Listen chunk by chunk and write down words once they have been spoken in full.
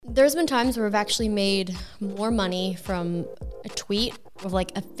There's been times where I've actually made more money from a tweet of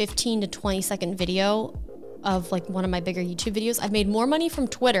like a 15 to 20 second video of like one of my bigger YouTube videos. I've made more money from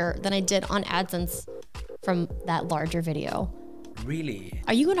Twitter than I did on AdSense from that larger video. Really?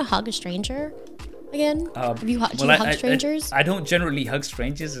 Are you gonna hug a stranger again? Do you hug strangers? I don't generally hug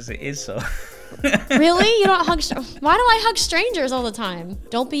strangers as it is, so. Really? You don't hug? Why do I hug strangers all the time?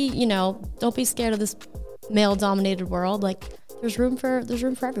 Don't be scared of this male-dominated world. Like, there's room for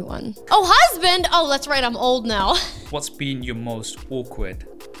everyone. Oh, husband! Oh, that's right. I'm old now. What's been your most awkward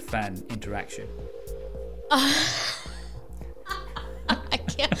fan interaction? I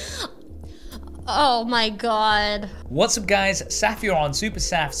can't. Oh my god. What's up, guys? Saf here on Super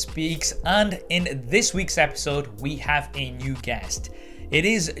Saf Speaks, and in this week's episode, we have a new guest. It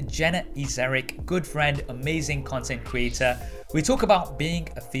is Jenna Ezarik, good friend, amazing content creator. We talk about being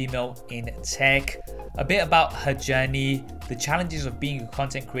a female in tech, a bit about her journey, the challenges of being a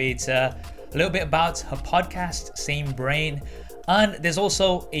content creator, a little bit about her podcast, Same Brain, and there's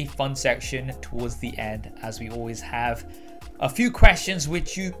also a fun section towards the end, as we always have. A few questions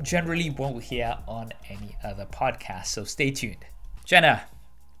which you generally won't hear on any other podcast, so stay tuned. Jenna,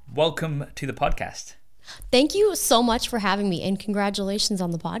 welcome to the podcast. Thank you so much for having me, and congratulations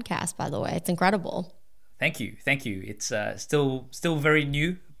on the podcast, by the way. It's incredible. Thank you. It's still very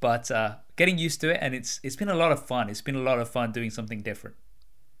new, but getting used to it, and it's been a lot of fun. It's been a lot of fun doing something different.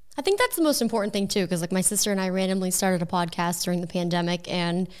 I think that's the most important thing too, because like my sister and I randomly started a podcast during the pandemic,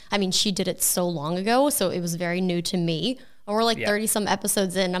 and I mean, she did it so long ago, so it was very new to me. And we're like 30 some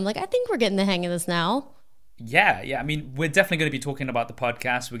episodes in. I'm like, I think we're getting the hang of this now. Yeah. I mean, we're definitely going to be talking about the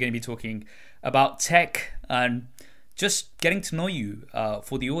podcast. We're going to be talking about tech and just getting to know you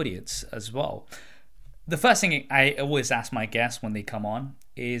for the audience as well. The first thing I always ask my guests when they come on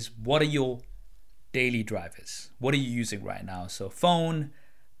is, what are your daily drivers? What are you using right now? So phone,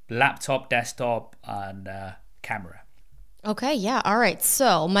 laptop, desktop, and camera. Okay, yeah, all right.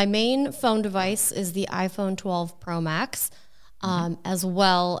 So my main phone device is the iPhone 12 Pro Max, as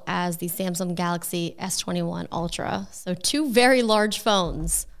well as the Samsung Galaxy S21 Ultra. So two very large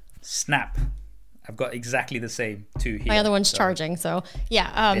phones. Snap. I've got exactly the same two here. My other one's charging, so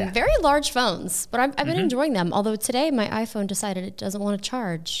yeah, very large phones. But I've been enjoying them. Although today my iPhone decided it doesn't want to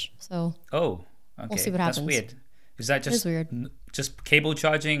charge, so okay. We'll see what happens. That's weird. Is that just weird. Just cable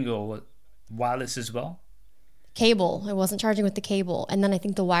charging or wireless as well? Cable. It wasn't charging with the cable, and then I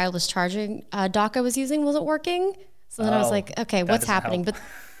think the wireless charging dock I was using wasn't working. So then I was like, okay, what's happening? But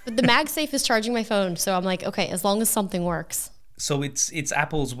the MagSafe is charging my phone, so I'm like, okay, as long as something works. So it's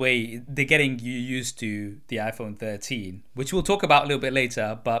Apple's way. They're getting you used to the iPhone 13, which we'll talk about a little bit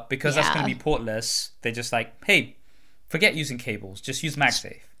later. But because that's going to be portless, they're just like, hey, forget using cables. Just use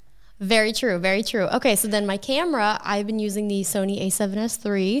MagSafe. Very true, very true. Okay, so then my camera, I've been using the Sony a7S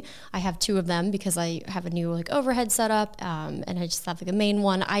III. I have two of them because I have a new like overhead setup, and I just have like a main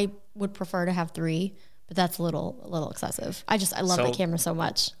one. I would prefer to have three, but that's a little excessive. I love the camera so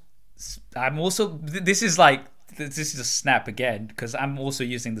much. I'm also this is a snap again, because I'm also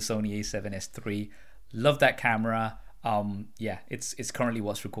using the Sony a7S III. Love that camera. It's currently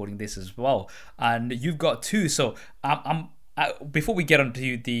what's recording this as well, and you've got two. So before we get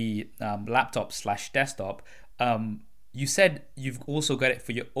onto the laptop / desktop, you said you've also got it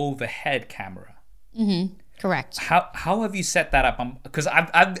for your overhead camera. Mm-hmm. Correct. How have you set that up? Because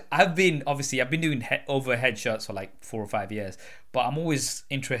I've been doing overhead shots for like 4 or 5 years, but I'm always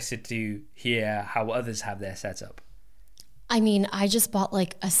interested to hear how others have their setup. I mean, I just bought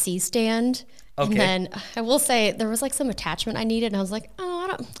like a C-stand, and then I will say there was like some attachment I needed, and I was like, oh, I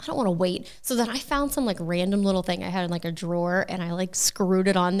don't want to wait. So then I found some like random little thing I had in like a drawer, and I like screwed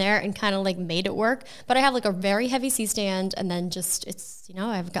it on there and kind of like made it work. But I have like a very heavy C-stand, and then just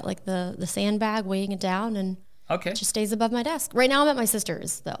I've got like the sandbag weighing it down, and it just stays above my desk. Right now I'm at my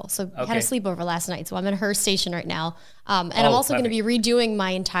sister's though, so I had a sleepover last night, so I'm at her station right now. And I'm also going to be redoing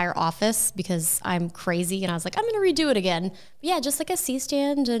my entire office because I'm crazy, and I was like, I'm going to redo it again. But yeah, just like a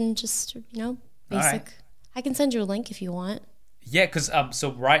C-stand and just basic. Right. I can send you a link if you want. Yeah, because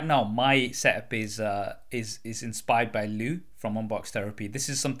so right now my setup is inspired by Lou from Unbox Therapy. This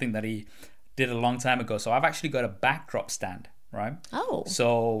is something that he did a long time ago. So I've actually got a backdrop stand, right? Oh.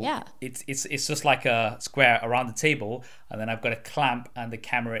 So yeah, it's just like a square around the table, and then I've got a clamp, and the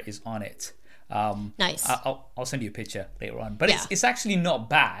camera is on it. Nice. I'll send you a picture later on, but it's actually not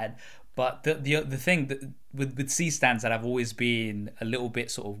bad. But the thing that with C-stands that I've always been a little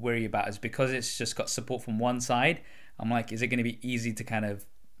bit sort of worried about is because it's just got support from one side. I'm like, is it going to be easy to kind of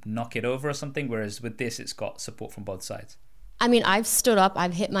knock it over or something? Whereas with this, it's got support from both sides. I mean, I've stood up,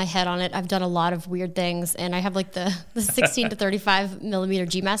 I've hit my head on it. I've done a lot of weird things, and I have like the 16 to 35 millimeter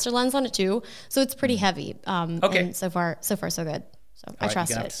G Master lens on it too. So it's pretty heavy. Okay. And so far so good. So I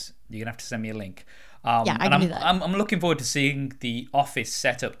trust it. You're gonna have to send me a link. Yeah, I can do that. I'm looking forward to seeing the office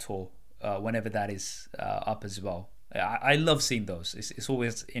setup tour whenever that is up as well. I love seeing those. It's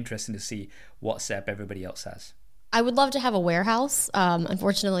always interesting to see what setup everybody else has. I would love to have a warehouse.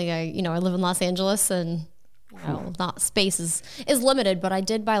 Unfortunately, I live in Los Angeles, and not space is limited, but I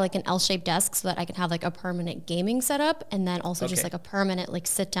did buy like an L-shaped desk so that I can have like a permanent gaming setup, and then also just like a permanent like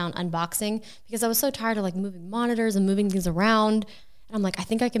sit down unboxing, because I was so tired of like moving monitors and moving things around. And I'm like, I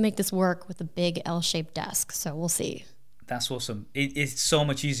think I can make this work with a big L-shaped desk. So we'll see. That's awesome. It's so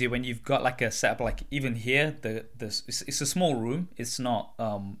much easier when you've got like a setup, like even here, it's a small room. It's not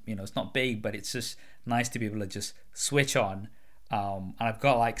it's not big, but it's just nice to be able to just switch on. And I've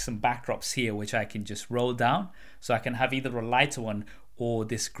got like some backdrops here which I can just roll down, so I can have either a lighter one or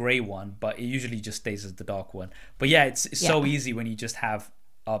this gray one, but it usually just stays as the dark one. But yeah, it's so easy when you just have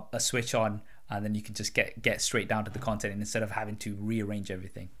a switch on, and then you can just get straight down to the content instead of having to rearrange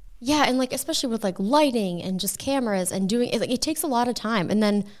everything. Yeah, and like especially with like lighting and just cameras and doing it, like it takes a lot of time. And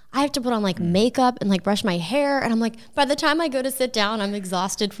then I have to put on like makeup and like brush my hair, and I'm like, by the time I go to sit down, I'm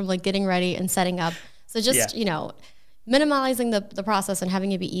exhausted from like getting ready and setting up. So just minimalizing the process and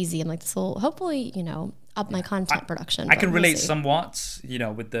having it be easy, and like this will hopefully up my content production. I can relate somewhat,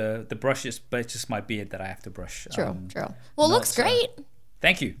 with the brushes, but it's just my beard that I have to brush. True. Well, it looks great.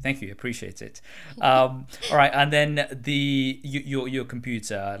 Thank you, appreciate it. All right, and then your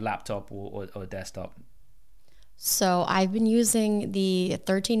computer, laptop or desktop. So I've been using the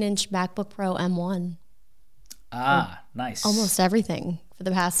 13-inch MacBook Pro M1. Nice. Almost everything for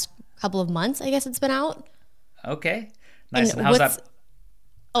the past couple of months, I guess it's been out. Okay, nice. And how's that?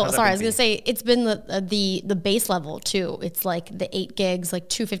 Oh, sorry, I was gonna say it's been the base level too. It's like the 8 gigs, like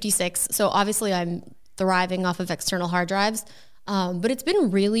 256. So obviously I'm thriving off of external hard drives. But it's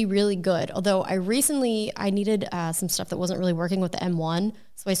been really, really good. Although I needed some stuff that wasn't really working with the M1.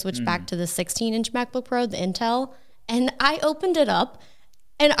 So I switched back to the 16-inch MacBook Pro, the Intel. And I opened it up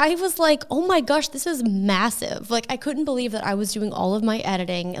and I was like, oh my gosh, this is massive. Like I couldn't believe that I was doing all of my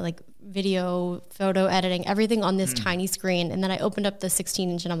editing, like video, photo editing, everything on this tiny screen. And then I opened up the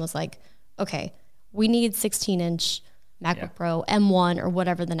 16-inch and I was like, okay, we need 16-inch MacBook Pro, M1 or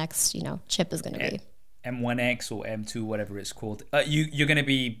whatever the next, chip is going to be. M1X or M2, whatever it's called. You're going to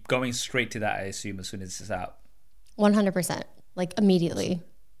be going straight to that, I assume, as soon as it's out. 100%, like immediately.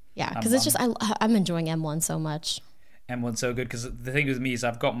 Yeah, because it's just I'm enjoying M1 so much. M1's so good, because the thing with me is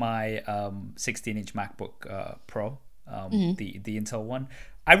I've got my 16-inch MacBook Pro, the Intel one.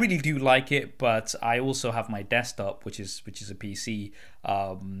 I really do like it, but I also have my desktop, which is a PC.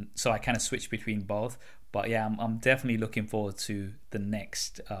 So I kind of switch between both. But yeah, I'm definitely looking forward to the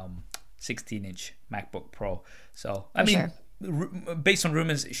next 16-inch MacBook Pro. So I mean, based on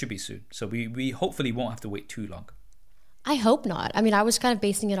rumors, it should be soon. So we hopefully won't have to wait too long. I hope not. I mean, I was kind of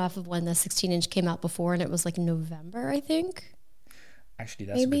basing it off of when the 16-inch came out before, and it was like November, I think. Actually,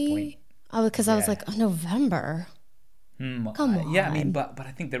 that's a good point. Oh, because I was like, November. Come on. Yeah, I mean, but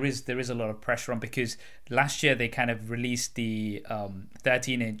I think there is a lot of pressure on, because last year they kind of released the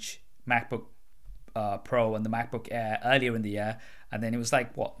 13-inch MacBook Pro and the MacBook Air earlier in the year, and then it was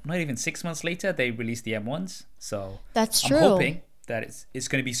like not even 6 months later they released the M1s. So that's true. I'm hoping that it's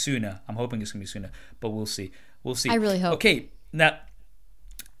going to be sooner. But we'll see. I really hope. Okay, now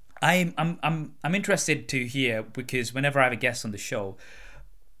I'm interested to hear, because whenever I have a guest on the show,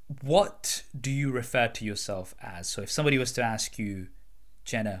 what do you refer to yourself as? So if somebody was to ask you,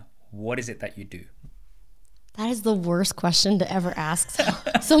 Jenna, what is it that you do? That is the worst question to ever ask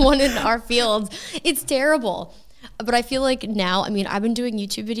someone in our field. It's terrible. But I feel like now, I mean, I've been doing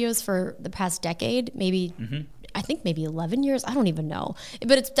YouTube videos for the past decade, maybe, I think maybe 11 years. I don't even know.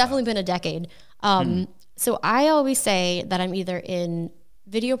 But it's definitely been a decade. So I always say that I'm either in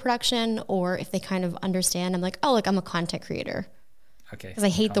video production, or if they kind of understand, I'm like, I'm a content creator. Okay. Because I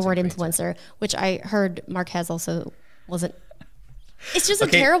hate the word influencer, which I heard Marquez also wasn't. It's just a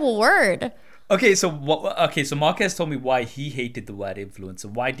terrible word. Okay, so Marquez told me why he hated the word influencer.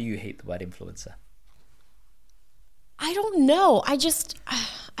 Why do you hate the word influencer? I don't know. I just,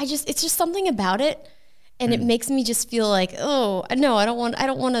 it's just something about it, and it makes me just feel like, oh no, I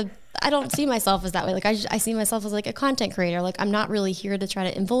don't see myself as that way. Like I see myself as like a content creator. Like I'm not really here to try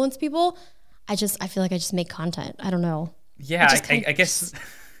to influence people. I feel like I just make content. I don't know. Yeah, I guess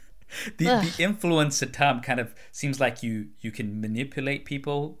the influencer term kind of seems like you can manipulate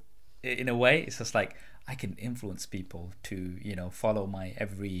people in a way. It's just like, I can influence people to follow my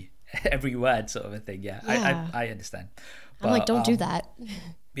every every word sort of a thing. Yeah, Yeah. I understand. I'm like, But don't do that.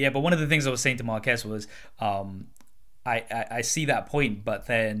 yeah, but one of the things I was saying to Marquez was, I see that point, but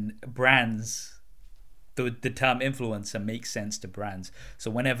then brands, the term influencer makes sense to brands.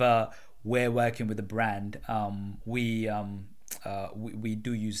 So whenever we're working with a brand, we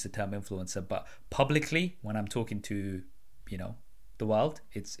do use the term influencer, but publicly, when I'm talking to, the world,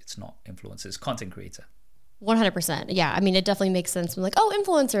 it's not influencer, it's content creator. 100%. Yeah. I mean, it definitely makes sense. I'm like, oh,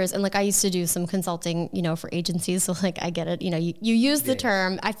 influencers. And like, I used to do some consulting, for agencies. So like, I get it. You use the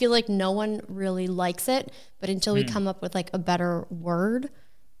term. I feel like no one really likes it, but until we come up with like a better word,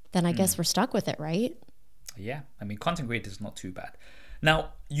 then I guess we're stuck with it, right? Yeah. I mean, content creator is not too bad.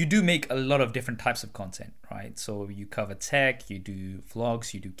 Now, you do make a lot of different types of content, right? So you cover tech, you do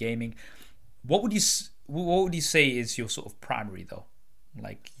vlogs, you do gaming. What would you say is your sort of primary though?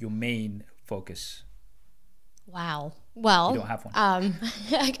 Like your main focus? Wow. Well, You don't have one.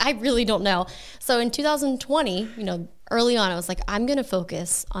 I really don't know. So in 2020, early on, I was like, I'm going to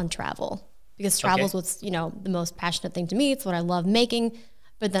focus on travel because travel is what's, the most passionate thing to me. It's what I love making.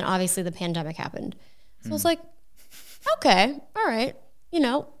 But then obviously the pandemic happened. So I was like, okay, all right.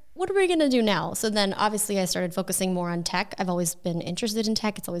 What are we going to do now? So then obviously I started focusing more on tech. I've always been interested in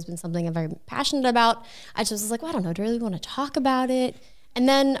tech. It's always been something I'm very passionate about. I just was like, well, I don't know. Do I really want to talk about it? And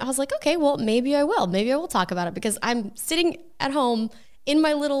then I was like, okay, well, maybe I will. Maybe I will talk about it because I'm sitting at home in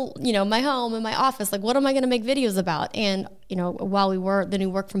my little, my home, in my office. Like, what am I going to make videos about? And, while the new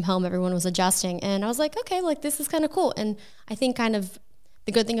work from home, everyone was adjusting. And I was like, okay, like this is kind of cool. And I think kind of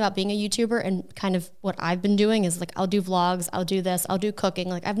the good thing about being a YouTuber and kind of what I've been doing is like, I'll do vlogs, I'll do this, I'll do cooking.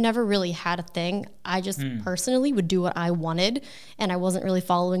 Like I've never really had a thing. I just personally would do what I wanted. And I wasn't really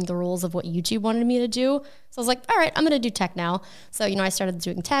following the rules of what YouTube wanted me to do. So I was like, all right, I'm going to do tech now. So, I started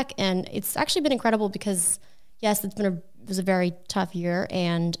doing tech and it's actually been incredible because yes, it was a very tough year.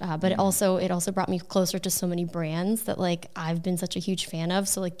 And, but it also brought me closer to so many brands that like I've been such a huge fan of.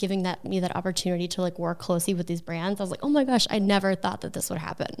 So like giving me that opportunity to like work closely with these brands, I was like, oh my gosh, I never thought that this would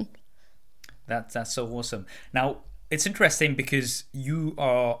happen. That's so awesome. Now it's interesting because you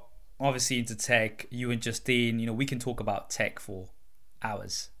are obviously into tech, you and Justine, we can talk about tech for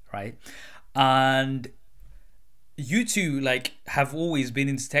hours, right? And you two like have always been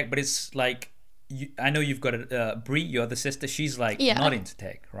into tech, but it's like, I know you've got Brie, your other sister. She's like not into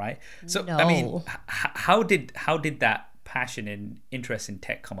tech, right? So No. I mean, how did that passion and interest in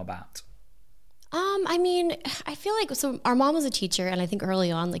tech come about? I mean, I feel like, so our mom was a teacher and I think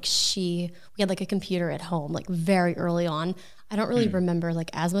early on, like we had like a computer at home, like very early on. I don't really remember like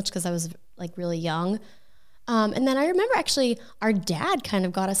as much because I was like really young. And then I remember actually our dad kind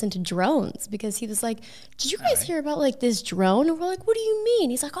of got us into drones because he was like, did you guys hear about like this drone? And we're like, what do you mean?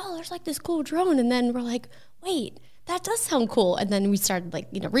 He's like, oh, there's like this cool drone. And then we're like, wait, that does sound cool. And then we started like,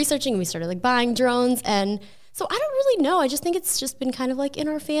 researching and we started like buying drones. And so I don't really know. I just think it's just been kind of like in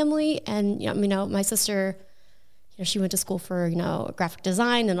our family. And, my sister, she went to school for, graphic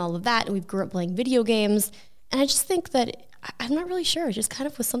design and all of that. And we grew up playing video games. And I just think that I'm not really sure. It just kind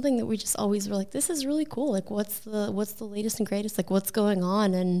of was something that we just always were like, this is really cool. Like, what's the latest and greatest? Like, what's going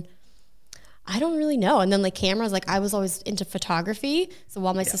on? And I don't really know. And then like cameras, like I was always into photography. So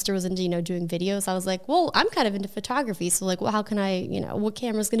while my sister was into, doing videos, I was like, well, I'm kind of into photography. So like, well, how can I, what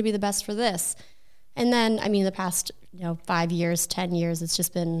camera is going to be the best for this? And then, I mean, the past, 5 years, 10 years, it's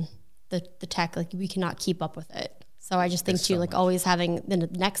just been the tech, like we cannot keep up with it. So I just think too, like always having the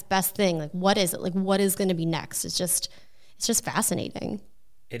next best thing, like what is it? Like what is going to be next? It's just fascinating.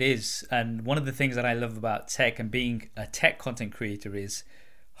 It is. And one of the things that I love about tech and being a tech content creator is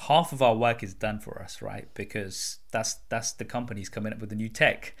half of our work is done for us, right? Because that's the companies coming up with the new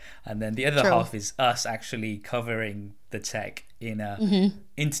tech. And then the other half is us actually covering the tech in a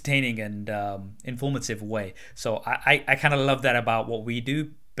entertaining and informative way. So I kind of love that about what we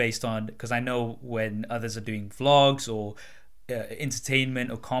do based on, because I know when others are doing vlogs or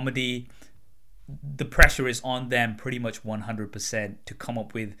entertainment or comedy, the pressure is on them pretty much 100% to come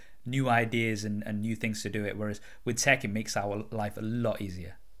up with new ideas and new things to do it. Whereas with tech, it makes our life a lot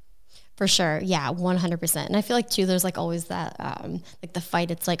easier. For sure. Yeah, 100%. And I feel like too, there's like always that, like the fight.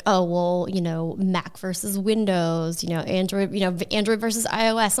 It's like, oh, well, Mac versus Windows, Android, Android versus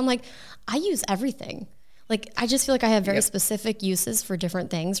iOS. I'm like, I use everything. Like, I just feel like I have very specific uses for different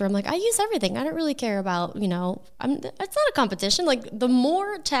things where I'm like, I use everything. I don't really care about, it's not a competition. Like the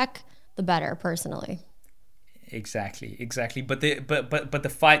more tech, the better, personally. Exactly. But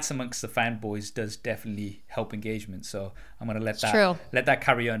the fights amongst the fanboys does definitely help engagement. So I'm gonna let that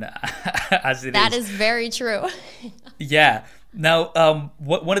carry on as it is. That is very true. Yeah. Now,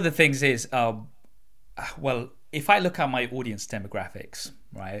 one of the things is, well, if I look at my audience demographics,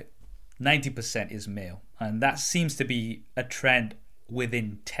 right, 90% is male, and that seems to be a trend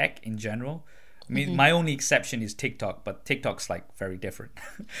within tech in general. I mean, my only exception is TikTok, but TikTok's like very different.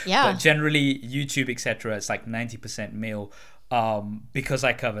 Yeah. But generally, YouTube, etc., it's like 90% male, because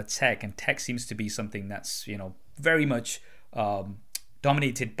I cover tech, and tech seems to be something that's, very much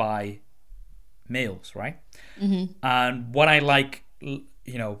dominated by males, right? And what I like,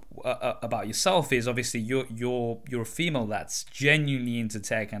 about yourself is obviously you're a female that's genuinely into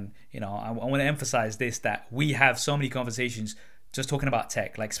tech, and I want to emphasize this, that we have so many conversations just talking about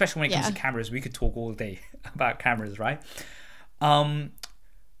tech, like especially when it comes to cameras. We could talk all day about cameras, right?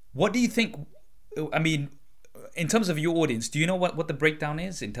 What do you think? I mean, in terms of your audience, do you know what the breakdown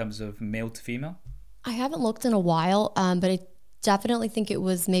is in terms of male to female? I haven't looked in a while, but I definitely think it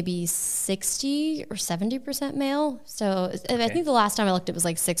was maybe 60 or 70% male. So I think the last time I looked, it was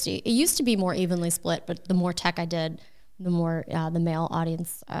like 60. It used to be more evenly split, but the more tech I did, the more the male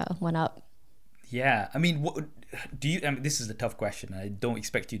audience went up. Yeah, I mean, what do you? I mean, this is a tough question. I don't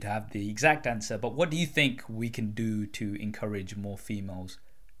expect you to have the exact answer, but what do you think we can do to encourage more females?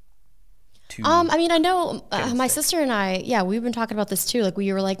 I mean, I know my sister and I, we've been talking about this too. Like,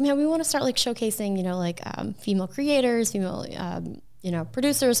 we were like, man, we want to start like showcasing, female creators, female,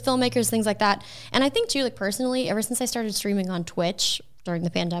 producers, filmmakers, things like that. And I think too, like personally, ever since I started streaming on Twitch during the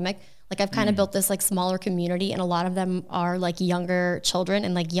pandemic, like I've kind of built this like smaller community, and a lot of them are like younger children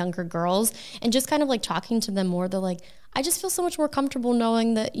and like younger girls, and just kind of like talking to them more, they're like, I just feel so much more comfortable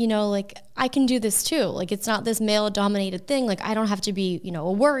knowing that, like I can do this too. Like, it's not this male dominated thing. Like, I don't have to be,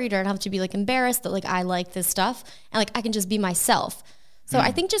 worried, or I don't have to be like embarrassed that like I like this stuff, and like I can just be myself. So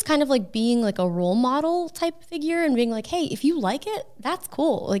I think just kind of like being like a role model type figure, and being like, hey, if you like it, that's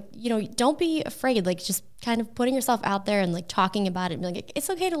cool. Like, don't be afraid. Like, just kind of putting yourself out there and like talking about it, and being like, it's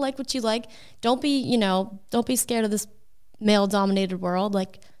okay to like what you like. Don't be scared of this male dominated world.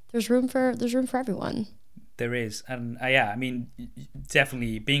 Like, there's room for everyone. There is. And I mean,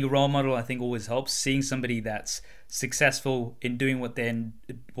 definitely being a role model, I think, always helps. Seeing somebody that's successful in doing what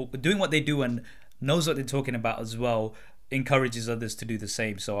they do and knows what they're talking about as well, encourages others to do the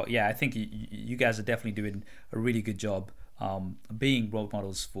same. So yeah, I think you guys are definitely doing a really good job being role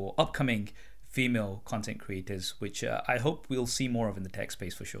models for upcoming female content creators, which I hope we'll see more of in the tech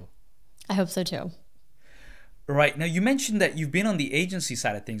space for sure. I hope so too. Right. Now, you mentioned that you've been on the agency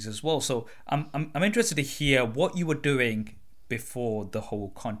side of things as well. So I'm interested to hear what you were doing before the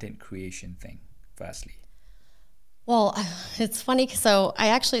whole content creation thing, firstly. Well, it's funny. So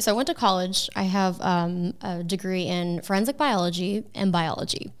I went to college. I have a degree in forensic biology and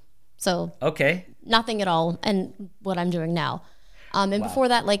biology. So nothing at all. And what I'm doing now. And before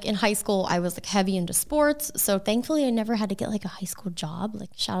that, like in high school, I was like heavy into sports. So thankfully I never had to get like a high school job. Like,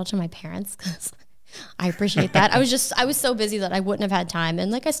 shout out to my parents, because I appreciate that. I was so busy that I wouldn't have had time.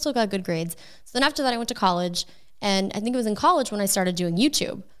 And like, I still got good grades. So then after that, I went to college, and I think it was in college when I started doing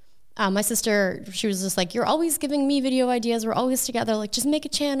YouTube. My sister, she was just like, you're always giving me video ideas. We're always together. Like, just make a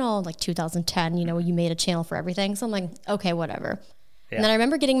channel. Like 2010, you made a channel for everything. So I'm like, okay, whatever. Yeah. And then I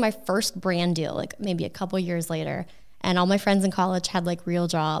remember getting my first brand deal, like maybe a couple years later. And all my friends in college had like real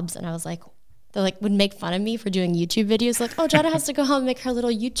jobs. And I was like, they like would make fun of me for doing YouTube videos. Like, oh, Jenna has to go home and make her little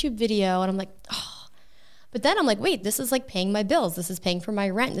YouTube video. And I'm like, oh. But then I'm like, wait, this is like paying my bills. This is paying for my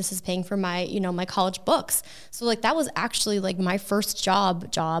rent. This is paying for my, my college books. So like, that was actually like my first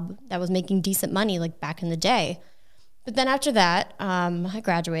job that was making decent money, like back in the day. But then after that, I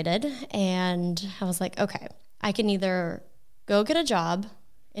graduated, and I was like, okay, I can either go get a job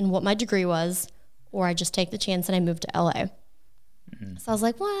in what my degree was, or I just take the chance and I move to LA. Mm-hmm. So I was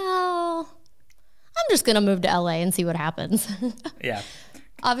like, well, I'm just going to move to LA and see what happens. Yeah.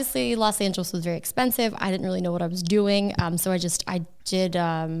 Obviously, Los Angeles was very expensive. I didn't really know what I was doing. So I did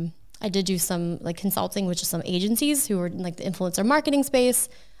do some like consulting with just some agencies who were in like the influencer marketing space.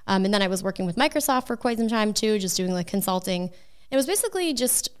 And then I was working with Microsoft for quite some time too, just doing like consulting. It was basically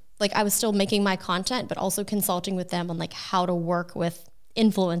just like I was still making my content, but also consulting with them on like how to work with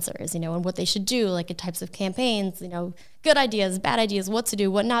influencers, and what they should do, like in types of campaigns, good ideas, bad ideas, what to do,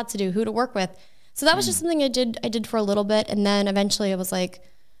 what not to do, who to work with. So that was just something I did for a little bit. And then eventually I was like,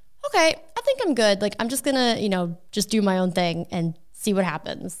 okay, I think I'm good. Like, I'm just gonna, just do my own thing and see what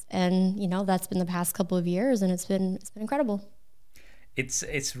happens. And, that's been the past couple of years, and it's been incredible.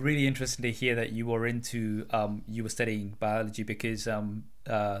 It's really interesting to hear that you were you were studying biology, because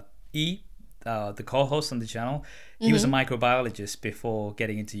the co-host on the channel, he was a microbiologist before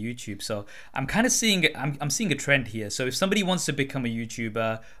getting into YouTube. So I'm kind of seeing a trend here. So if somebody wants to become a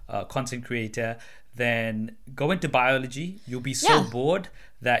YouTuber, content creator, then go into biology. You'll be so bored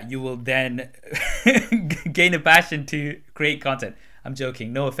that you will then gain a passion to create content. I'm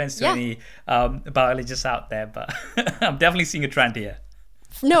joking. No offense to Yeah. any biologists out there, but I'm definitely seeing a trend here.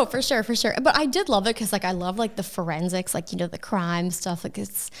 No, for sure, for sure. But I did love it because, like, I love like the forensics, like, you know, the crime stuff. Like,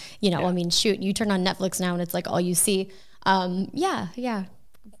 it's, you know, Yeah. I mean, shoot, you turn on Netflix now and it's like all you see. Yeah, yeah.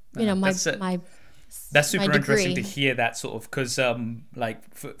 You know, That's super my interesting to degree. hear that sort of, because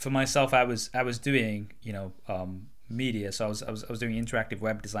like for myself, I was doing, you know, media, so I was doing interactive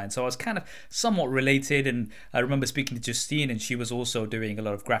web design, so I was kind of somewhat related. And I remember speaking to Justine, and she was also doing a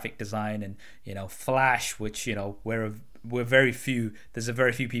lot of graphic design and, you know, Flash, which, you know, we're very few. There's a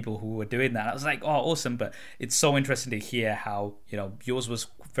very few people who were doing that. I was like, oh, awesome! But it's so interesting to hear how, you know, yours was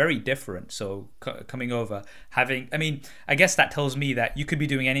very different. So coming over, having, I mean, I guess that tells me that you could be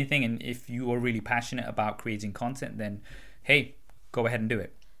doing anything, and if you are really passionate about creating content, then hey, go ahead and do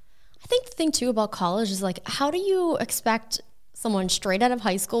it. I think the thing too about college is like, how do you expect someone straight out of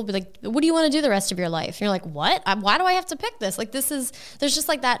high school be like, what do you want to do the rest of your life? And you're like, what? Why do I have to pick this? Like, there's just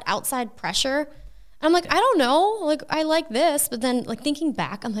like that outside pressure. I'm like, I don't know. Like, I like this. But then, like, thinking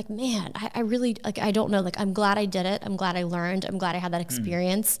back, I'm like, man, I really, like, I don't know. Like, I'm glad I did it. I'm glad I learned. I'm glad I had that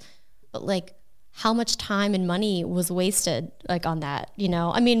experience. But, like, how much time and money was wasted, like, on that, you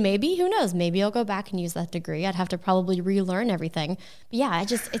know? I mean, maybe, who knows? Maybe I'll go back and use that degree. I'd have to probably relearn everything. But, yeah,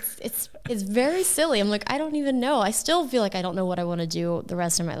 it's very silly. I'm like, I don't even know. I still feel like I don't know what I want to do the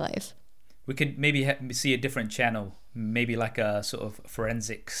rest of my life. We could maybe see a different channel, maybe like a sort of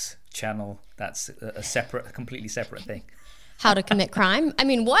forensics channel that's a separate, a completely separate thing. How to commit crime? I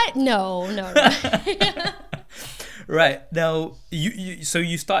mean, what? No. Right. Now, so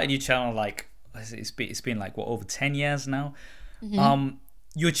you started your channel, like, it's been like, what, over 10 years now?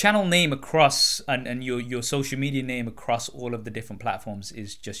 Your channel name across, and your social media name across all of the different platforms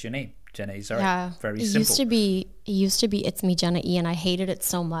is just your name, Jenna Ezarek. Yeah. Very it simple. Used to be It's Me, Jenna E, and I hated it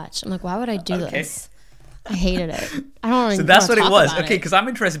so much. I'm like, why would I do Okay. this? I hated it. I don't even So that's what wanna it talk was. about Okay, it. because I'm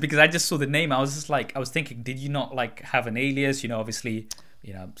interested, because I just saw the name. I was just like, I was thinking, did you not like have an alias? You know, obviously,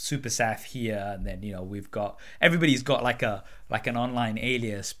 you know, Super Saf here, and then, you know, we've got, everybody's got like an online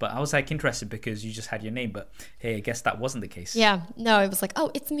alias. But I was like interested because you just had your name. But hey, I guess that wasn't the case. Yeah, no, it was like, oh,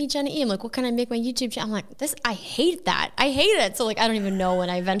 It's Me, Jenna E. I'm like, what can I make my YouTube channel? I'm like, I hate that. I hate it. So like, I don't even know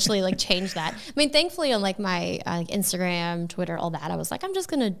when I eventually like changed that. I mean, thankfully on like my Instagram, Twitter, all that, I was like, I'm just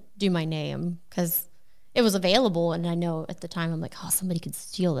going to do my name because it was available. And I know at the time, I'm like, oh, somebody could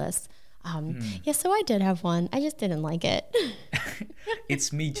steal this. Yeah, so I did have one. I just didn't like it.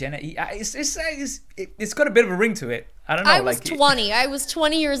 It's Me, Jenna E. It's got a bit of a ring to it. I don't know. I was 20. I was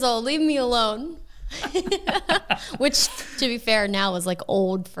 20 years old. Leave me alone. Which, to be fair, now is like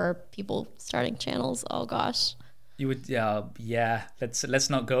old for people starting channels. Oh gosh. You would, yeah. Let's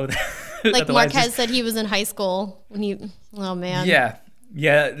not go there. Like Otherwise, Marquez said, he was in high school when he. Oh man. yeah.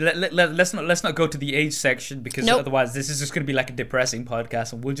 Let's not go to the age section, because Nope. otherwise this is just going to be like a depressing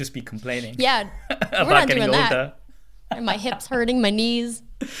podcast, and we'll just be complaining Yeah. We're about not getting doing older. that. And my hips hurting, my knees.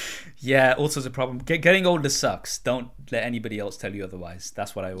 Yeah, all sorts of problems. Getting older sucks. Don't let anybody else tell you otherwise.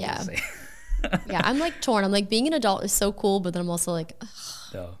 That's what I always Yeah. say. Yeah, I'm like torn. I'm like, being an adult is so cool, but then I'm also like, ugh,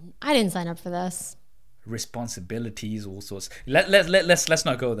 So, I didn't sign up for this. responsibilities, all sorts. Let's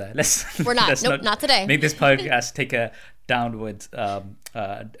not go there. We're not. Let's Nope, not today. Make this podcast take a downward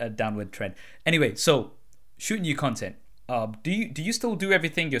trend. Anyway, so shooting your content. Do you still do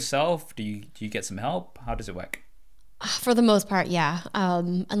everything yourself? Do you get some help? How does it work? For the most part, yeah.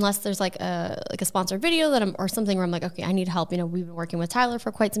 Unless there's like a sponsored video that or something where I'm like, okay, I need help. You know, we've been working with Tyler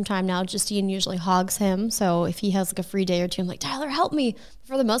for quite some time now. Justine usually hogs him. So if he has like a free day or two, I'm like, Tyler, help me.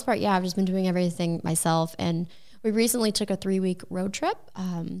 For the most part, yeah, I've just been doing everything myself. And we recently took a 3-week road trip,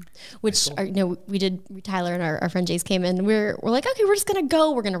 which Tyler and our friend Jace came in. We're like, okay, we're just gonna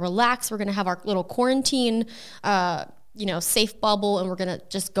go. We're gonna relax. We're gonna have our little quarantine. Safe bubble, and we're gonna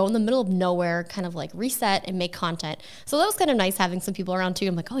just go in the middle of nowhere, kind of like reset and make content. So that was kind of nice having some people around too.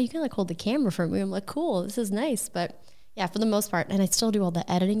 I'm like, oh, you can like hold the camera for me. I'm like, cool, this is nice. But yeah, for the most part, and I still do all the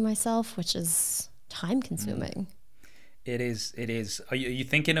editing myself, which is time consuming. It is. Are you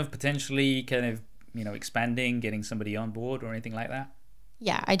thinking of potentially kind of, expanding, getting somebody on board or anything like that?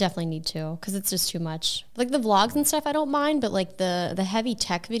 Yeah, I definitely need to, because it's just too much. Like the vlogs and stuff, I don't mind, but like the heavy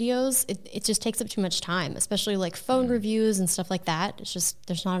tech videos, it just takes up too much time, especially like phone reviews and stuff like that. It's just,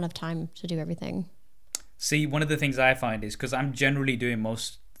 there's not enough time to do everything. See, one of the things I find is, because I'm generally doing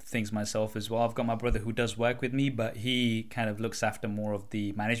most things myself as well. I've got my brother who does work with me, but he kind of looks after more of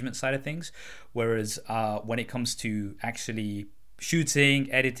the management side of things. Whereas when it comes to actually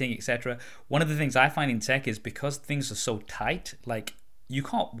shooting, editing, etc., one of the things I find in tech is, because things are so tight, like, you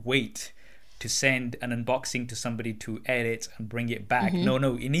can't wait to send an unboxing to somebody to edit and bring it back. No,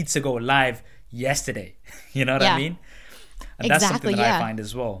 it needs to go live yesterday. You know what I mean? And that's something that I find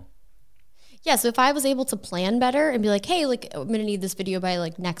as well. Yeah, so if I was able to plan better and be like, hey, like I'm gonna need this video by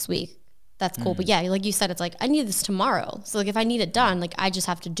like next week, that's cool. But yeah, like you said, it's like I need this tomorrow. So like if I need it done, like I just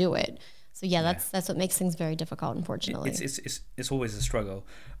have to do it. So yeah, that's what makes things very difficult, unfortunately. It's always a struggle.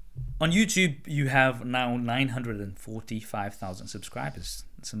 On YouTube, you have now 945,000 subscribers.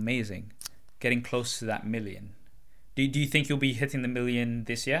 It's amazing. Getting close to that million. Do you think you'll be hitting the million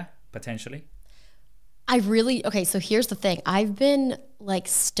this year, potentially? Okay, so here's the thing. I've been like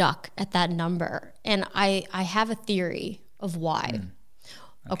stuck at that number, and I have a theory of why.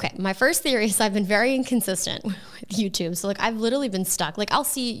 Okay, my first theory is I've been very inconsistent with YouTube. So like I've literally been stuck. Like I'll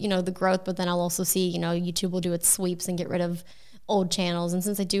see, the growth, but then I'll also see, YouTube will do its sweeps and get rid of old channels. And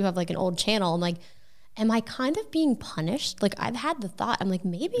since I do have like an old channel, I'm like, am I kind of being punished? Like I've had the thought, I'm like,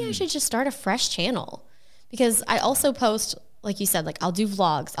 maybe I should just start a fresh channel, because I also post, like you said, like I'll do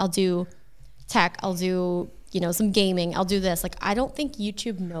vlogs, I'll do tech, I'll do, some gaming, I'll do this. Like, I don't think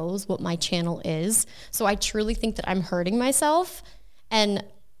YouTube knows what my channel is. So I truly think that I'm hurting myself. And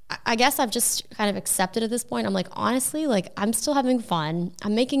I guess I've just kind of accepted at this point. I'm like, honestly, like I'm still having fun.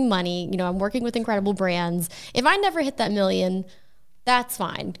 I'm making money. I'm working with incredible brands. If I never hit that million, that's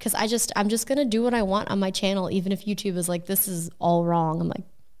fine. Cause I'm just going to do what I want on my channel. Even if YouTube is like, this is all wrong. I'm like,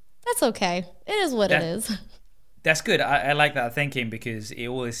 that's okay. It is what it is. That's good. I like that thinking, because it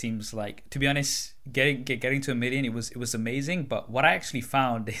always seems like, to be honest, getting to a million, it was amazing. But what I actually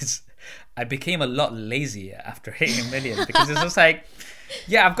found is I became a lot lazier after hitting a million, because it's just like,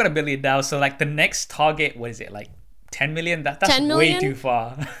 yeah, I've got a million now. So like the next target, what is it, like 10 million? That's 10 million? Way too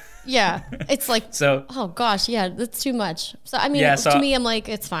far. Yeah, it's like, so, oh gosh, yeah, that's too much. So I mean, to me, I'm like,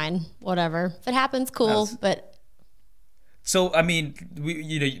 it's fine, whatever. If it happens, cool. But so, I mean, the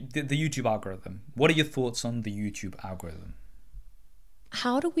YouTube algorithm. What are your thoughts on the YouTube algorithm?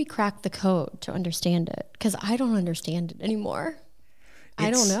 How do we crack the code to understand it? Because I don't understand it anymore. I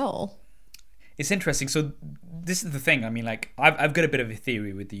don't know. It's interesting. So this is the thing. I mean, like, I've got a bit of a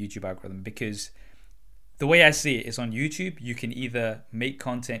theory with the YouTube algorithm, because the way I see it is on YouTube, you can either make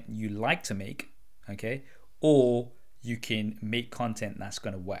content you like to make, okay, or you can make content that's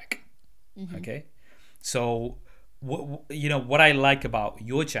going to work, okay? So what I like about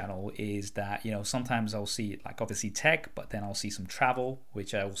your channel is that, sometimes I'll see like obviously tech, but then I'll see some travel,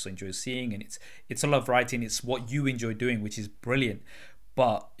 which I also enjoy seeing, and it's a lot of writing. It's what you enjoy doing, which is brilliant.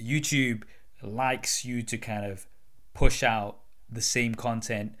 But YouTube likes you to kind of push out the same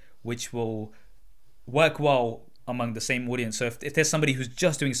content, which will work well among the same audience. So if there's somebody who's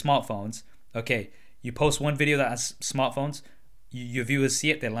just doing smartphones, okay, you post one video that has smartphones, your viewers see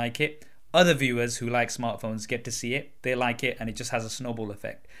it, they like it. Other viewers who like smartphones get to see it, they like it, and it just has a snowball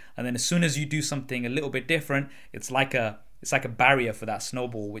effect. And then as soon as you do something a little bit different, it's like a barrier for that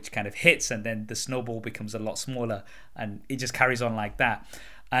snowball, which kind of hits, and then the snowball becomes a lot smaller, and it just carries on like that.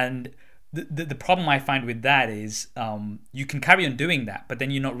 And the problem I find with that is you can carry on doing that, but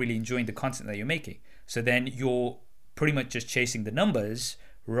then you're not really enjoying the content that you're making. So then you're pretty much just chasing the numbers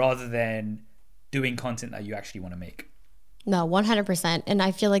rather than doing content that you actually want to make. No, 100%. And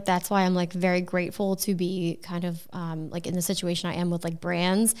I feel like that's why I'm like very grateful to be kind of like in the situation I am with like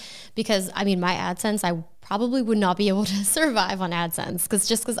brands, because I mean, my AdSense, I probably would not be able to survive on AdSense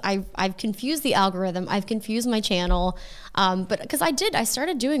because I've confused the algorithm. I've confused my channel. But because I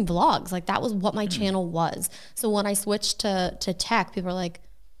started doing vlogs, like that was what my channel was. So when I switched to tech, people are like,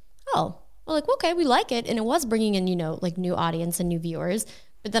 oh, well, like, okay, we like it. And it was bringing in, like new audience and new viewers.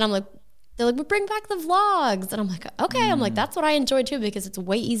 But then I'm like, they're like, we bring back the vlogs. And I'm like, okay. I'm like, that's what I enjoy too, because it's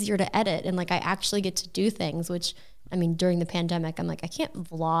way easier to edit. And like, I actually get to do things, which, I mean, during the pandemic, I'm like, I can't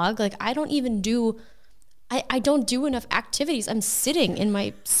vlog. Like, I don't do enough activities. I'm sitting in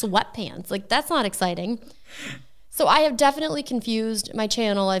my sweatpants. Like, that's not exciting. So I have definitely confused my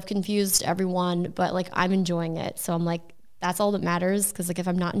channel. I've confused everyone, but like, I'm enjoying it. So I'm like, that's all that matters. Cause like, if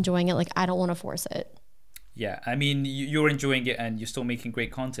I'm not enjoying it, like, I don't want to force it. Yeah, I mean, you're enjoying it and you're still making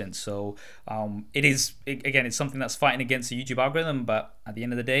great content. So it's something that's fighting against the YouTube algorithm. But at the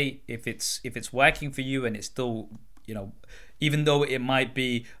end of the day, if it's working for you and it's still, even though it might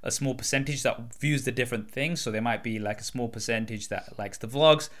be a small percentage that views the different things, so there might be like a small percentage that likes the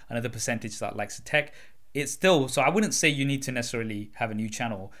vlogs, another percentage that likes the tech, it's still, so I wouldn't say you need to necessarily have a new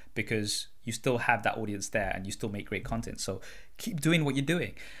channel, because you still have that audience there and you still make great content. So keep doing what you're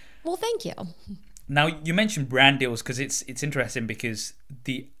doing. Well, thank you. Now, you mentioned brand deals, because it's interesting, because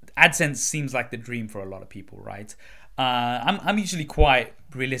the AdSense seems like the dream for a lot of people, right? I'm usually quite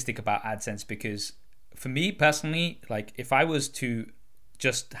realistic about AdSense, because for me personally, like if I was to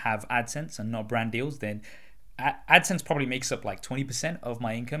just have AdSense and not brand deals, then AdSense probably makes up like 20% of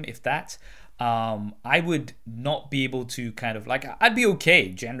my income, if that. I would not be able to kind of like, I'd be okay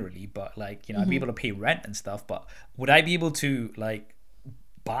generally, but like, I'd be able to pay rent and stuff, but would I be able to like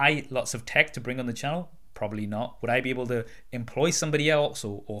buy lots of tech to bring on the channel? Probably not. Would I be able to employ somebody else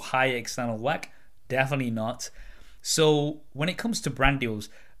or hire external work? Definitely not. So when it comes to brand deals,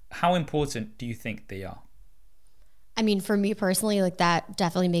 how important do you think they are? I mean, for me personally, like that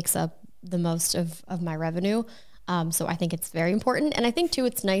definitely makes up the most of my revenue. So I think it's very important. And I think too,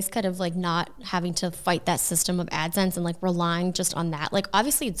 it's nice kind of like not having to fight that system of AdSense and like relying just on that. Like,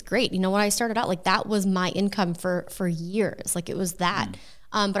 obviously it's great. When I started out, like that was my income for years. Like it was that.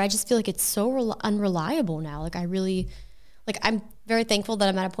 But I just feel like it's so unreliable now. Like I'm very thankful that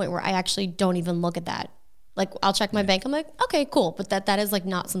I'm at a point where I actually don't even look at that. Like I'll check my bank. I'm like, okay, cool. But that is like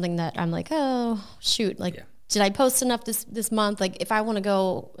not something that I'm like, oh shoot. Like, did I post enough this month? Like if I want to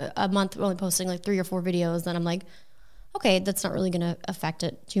go a month only posting like 3 or 4 videos, then I'm like, okay, that's not really going to affect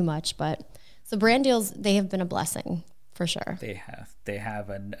it too much. But so brand deals, they have been a blessing for sure. They have.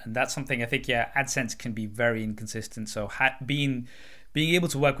 And that's something I think, AdSense can be very inconsistent. So being able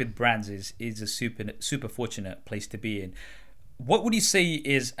to work with brands is a super fortunate place to be in. What would you say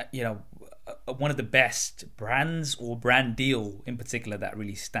is, one of the best brands or brand deal in particular that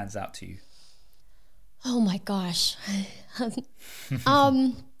really stands out to you? Oh my gosh.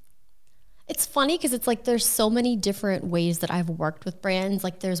 It's funny because it's like there's so many different ways that I've worked with brands.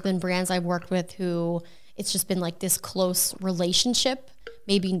 Like there's been brands I've worked with who it's just been like this close relationship.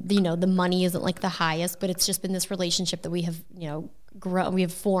 Maybe, the money isn't like the highest, but it's just been this relationship that we have, we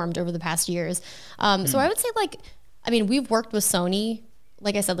have formed over the past years. So I would say we've worked with Sony.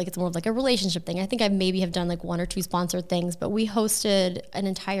 Like I said, like it's more of like a relationship thing. I think I maybe have done like 1 or 2 sponsored things, but we hosted an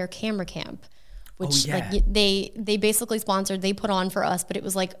entire camera camp, which like they basically sponsored, they put on for us, but it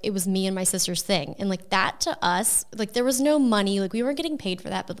was me and my sister's thing. And like that to us, like there was no money, like we weren't getting paid for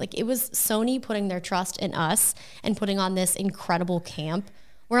that, but like it was Sony putting their trust in us and putting on this incredible camp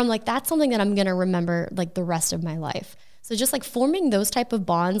where I'm like, that's something that I'm going to remember like the rest of my life. So just like forming those type of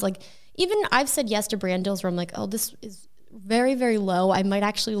bonds, like even I've said yes to brand deals where I'm like, oh, this is very, very low. I might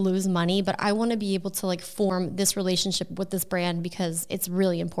actually lose money, but I want to be able to like form this relationship with this brand because it's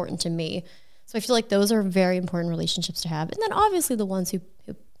really important to me. So I feel like those are very important relationships to have. And then obviously the ones who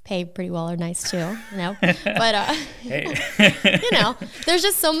pay pretty well are nice too, But, there's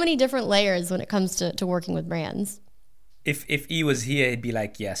just so many different layers when it comes to working with brands. If he was here, he'd be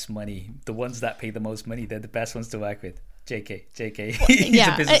like, yes, money. The ones that pay the most money, they're the best ones to work with. JK.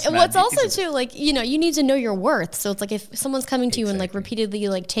 Yeah. What's also too, like, you need to know your worth. So it's like if someone's coming to you and like repeatedly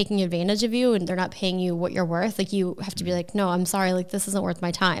like taking advantage of you and they're not paying you what you're worth, like you have to be like, no, I'm sorry, like this isn't worth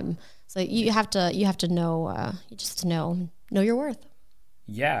my time. So you have to know, you just know your worth.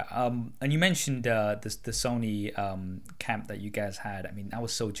 Yeah. And you mentioned the Sony camp that you guys had. I mean, I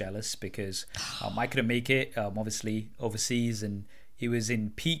was so jealous because I couldn't make it, obviously overseas, and it was in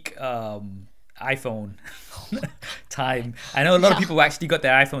peak iPhone time. I know a lot of people actually got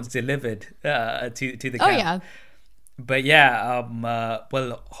their iPhones delivered to the camp. Oh yeah. But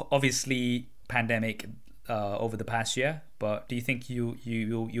well, obviously pandemic over the past year. But do you think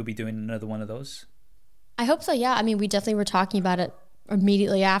you'll be doing another one of those? I hope so. Yeah. I mean, we definitely were talking about it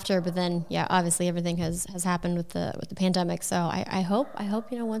immediately after, but then obviously everything has happened with the pandemic. So I hope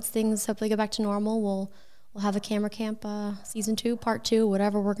once things hopefully go back to normal, we'll have a camera camp season 2, part 2,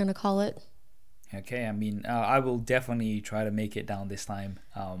 whatever we're gonna call it. Okay, I mean, I will definitely try to make it down this time.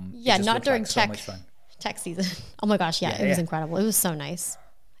 Not during tech season. Oh my gosh, it was incredible. It was so nice.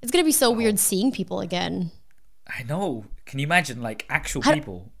 It's gonna be so weird seeing people again. I know. Can you imagine like actual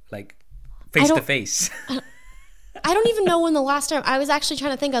people, like face to face? I don't even know when the last time, I was actually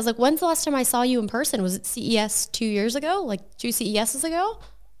trying to think, I was like, when's the last time I saw you in person? Was it CES 2 years ago? Like 2 CESs ago?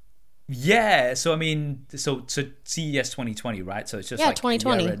 Yeah, so I mean, so CES 2020, right? So it's just like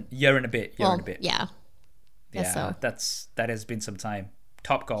 2020. year and a bit. Yeah. Yeah, that has been some time.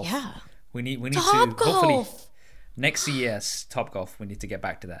 Topgolf. Yeah. We need to hopefully next CES Topgolf. We need to get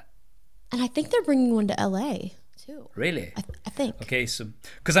back to that. And I think they're bringing one to LA too. Really? I think. Okay, so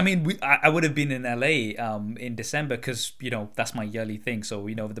because I mean, I would have been in LA in December because that's my yearly thing. So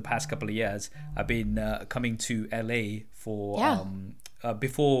over the past couple of years, I've been coming to LA for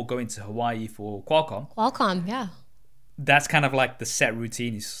before going to Hawaii for Qualcomm. Qualcomm, yeah. That's kind of like the set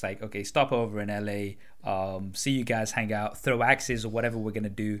routine. It's just like, okay, stop over in LA, see you guys hang out, throw axes or whatever we're gonna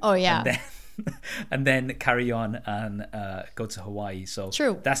do. Oh yeah. And then carry on and go to Hawaii. So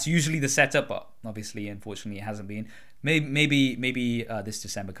true. That's usually the setup, but obviously, unfortunately, it hasn't been. Maybe this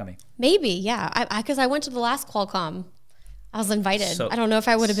December coming. Maybe, yeah. Because I went to the last Qualcomm I was invited. So, I don't know if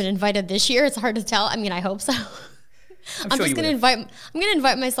I would have been invited this year. It's hard to tell. I mean, I hope so. I'm sure just gonna invite. I'm gonna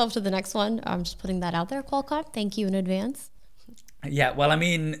invite myself to the next one. I'm just putting that out there, Qualcomm. Thank you in advance. Yeah, well, I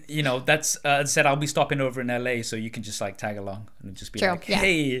mean, you know, that's said. I'll be stopping over in LA, so you can just like tag along and just be True, like, yeah.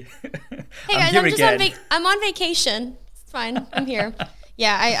 "Hey, Hey guys, I'm just I'm on vacation. It's fine. I'm here."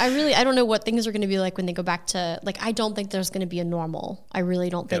 Yeah, I don't know what things are going to be like when they go back to, like, I don't think there's going to be a normal. I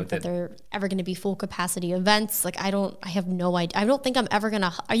really don't think that they're ever going to be full capacity events. Like, I have no idea. I don't think I'm ever going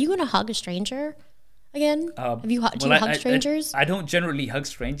to, are you going to hug a stranger again? Do you hug strangers? I don't generally hug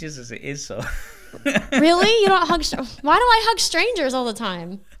strangers as it is, so. Really? You don't hug, why do I hug strangers all the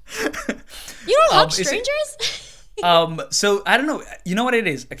time? You don't hug strangers? So I don't know. You know what it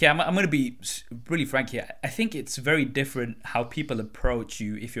is? Okay, I'm going to be really frank here. I think it's very different how people approach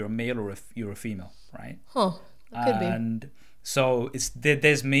you if you're a male or if you're a female, right? Huh. It could be. And so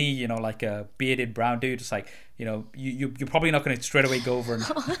there's me, you know, like a bearded brown dude. It's like, you know, you're probably not going to straight away go over and.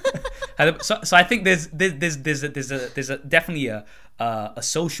 so I think there's definitely a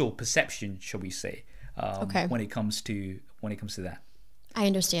social perception, shall we say, okay. when it comes to that. I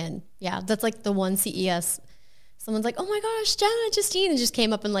understand. Yeah, that's like the one CES. Someone's like, "Oh my gosh, Justine," and just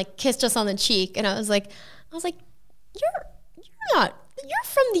came up and like kissed us on the cheek, and I was like, you're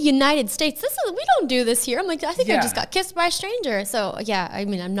from the United States. We don't do this here. I'm like, I think I just got kissed by a stranger. So yeah, I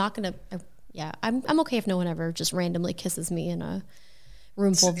mean, I'm not gonna. I'm okay if no one ever just randomly kisses me in a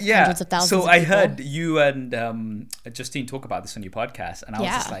room full of hundreds of thousands. So of I people. heard you and Justine talk about this on your podcast, and I was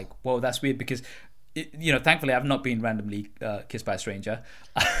just like, "Whoa, that's weird," because. You know, thankfully, I've not been randomly kissed by a stranger.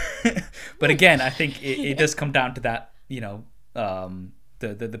 But again, I think it does come down to that, you know,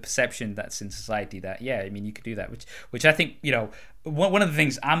 the perception that's in society that, yeah, I mean, you could do that, which I think, you know, one of the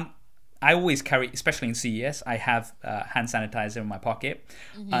things I always carry, especially in CES, I have hand sanitizer in my pocket.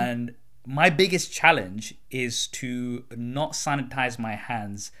 Mm-hmm. And my biggest challenge is to not sanitize my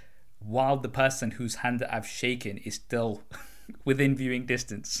hands while the person whose hand that I've shaken is still within viewing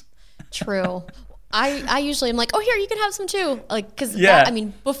distance. True. I usually am like, oh, here, you can have some too. Like, because I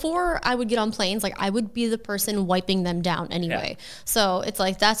mean, before I would get on planes, like I would be the person wiping them down anyway. Yeah. So it's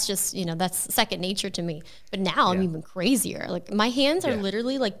like, that's just, you know, that's second nature to me. But now I'm even crazier. Like my hands are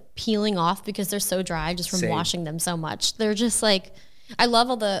literally like peeling off because they're so dry just from washing them so much. They're just like, I love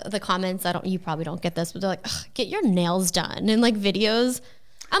all the comments. You probably don't get this, but they're like, get your nails done. And like videos.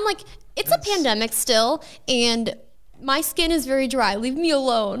 I'm like, it's a pandemic still. And my skin is very dry. Leave me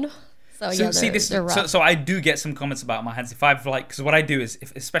alone. So I do get some comments about my hands. If I've like, because what I do is,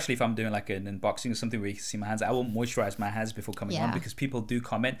 especially if I'm doing like an unboxing or something where you can see my hands, I will moisturize my hands before coming on because people do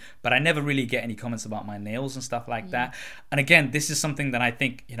comment, but I never really get any comments about my nails and stuff like that. And again, this is something that I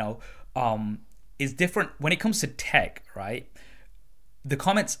think, you know, is different when it comes to tech, right? The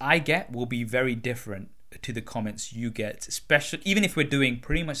comments I get will be very different to the comments you get, especially even if we're doing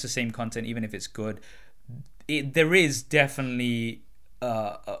pretty much the same content, even if it's good. There is definitely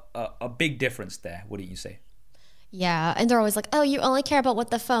a big difference there. What do you say? Yeah, and they're always like, oh, you only care about what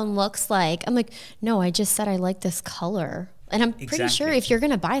the phone looks like. I'm like, no, I just said I like this color. And I'm pretty sure if you're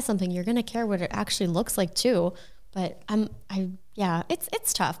going to buy something, you're going to care what it actually looks like too. But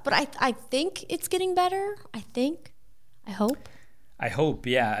it's tough. But I think it's getting better. I hope. I hope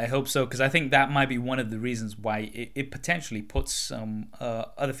so, because I think that might be one of the reasons why it potentially puts some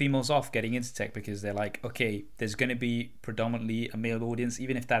other females off getting into tech, because they're like, okay, there's going to be predominantly a male audience,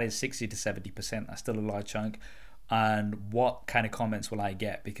 even if that is 60 to 70%, that's still a large chunk. And what kind of comments will I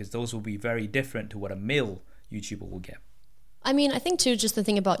get? Because those will be very different to what a male YouTuber will get. I mean, I think too, just the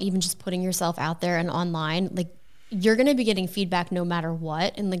thing about even just putting yourself out there and online, like, you're going to be getting feedback no matter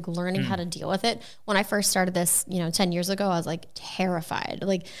what, and like learning how to deal with it. When I first started this, 10 years ago, I was like terrified.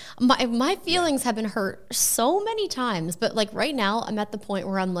 Like my feelings have been hurt so many times, but like right now I'm at the point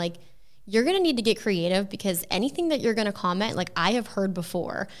where I'm like, you're going to need to get creative, because anything that you're going to comment, like I have heard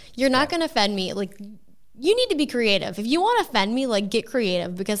before, you're not going to offend me. Like you need to be creative. If you want to offend me, like get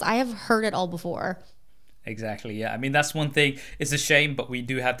creative, because I have heard it all before. Exactly, yeah. I mean, that's one thing. It's a shame, but we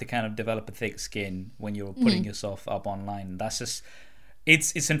do have to kind of develop a thick skin when you're putting yourself up online. That's just,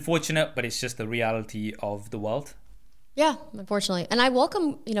 it's unfortunate, but it's just the reality of the world. Yeah, unfortunately. And I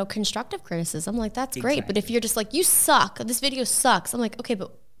welcome, constructive criticism. Like, that's great. But if you're just like, you suck, this video sucks, I'm like, okay,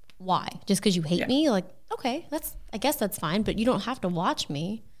 but why? Just because you hate me? Like, okay, I guess that's fine, but you don't have to watch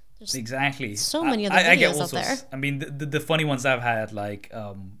me. There's exactly. So many other videos out there. I mean, the funny ones I've had, like,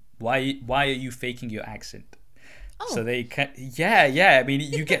 why are you faking your accent? So they can, I mean,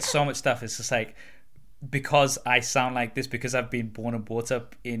 you get so much stuff. It's just like, because I sound like this, because I've been born and brought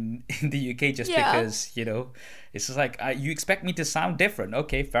up in the UK, just because, you know, it's just like, you expect me to sound different.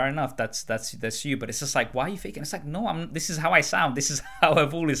 Okay, fair enough. That's you. But it's just like, why are you faking? It's like, no, this is how I sound. This is how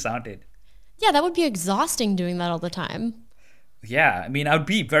I've always sounded. Yeah, that would be exhausting doing that all the time. Yeah, I mean, I would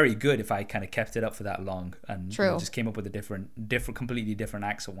be very good if I kind of kept it up for that long and True. just came up with a different, completely different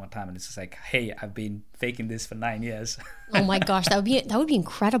accent one time, and it's just like, hey, I've been faking this for 9 years. Oh my gosh, that would be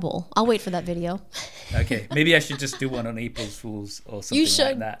incredible. I'll wait for that video. Okay, maybe I should just do one on April's Fools or something You should.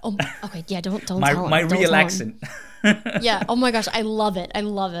 like that. Oh, okay, yeah, don't my tell him. my Don't real tell him. accent. Yeah. Oh my gosh, I love it.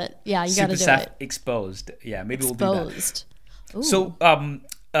 Yeah, you got to do Super it. exposed. Yeah, maybe we'll do that. Exposed. Ooh. So,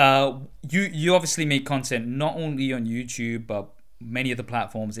 you obviously make content not only on YouTube but many other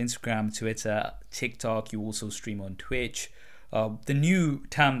platforms: Instagram, Twitter, TikTok. You also stream on Twitch. The new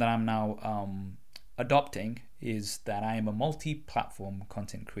term that I'm now adopting is that I am a multi-platform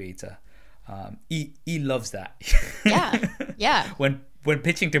content creator. He loves that. Yeah. When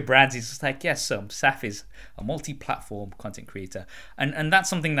pitching to brands, he's just like, yes, Saf is a multi-platform content creator, and that's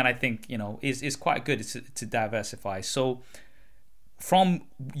something that I think, you know, is quite good to diversify. So, from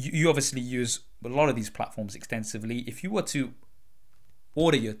you obviously use a lot of these platforms extensively. If you were to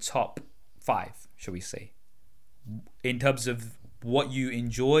order your top 5, shall we say, in terms of what you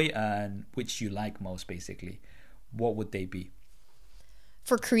enjoy and which you like most, basically, what would they be?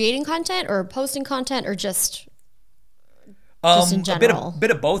 For creating content or posting content or just in general? A bit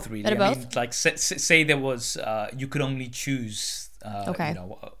of both, really. Bit of both? Mean, like say there was you could only choose Okay. you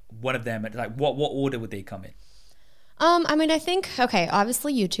know, one of them. Like what order would they come in? I mean, I think, okay,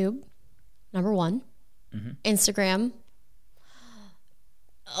 obviously YouTube, number 1. Mm-hmm. Instagram.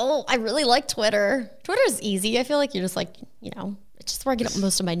 Oh, I really like Twitter. Twitter is easy. I feel like you're just like, you know, it's just where I get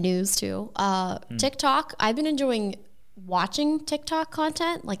most of my news too. TikTok, I've been enjoying watching TikTok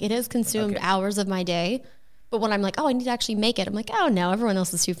content. Like, it has consumed hours of my day. But when I'm like, oh, I need to actually make it, I'm like, oh no, everyone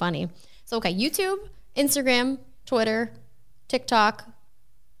else is too funny. So, okay, YouTube, Instagram, Twitter, TikTok.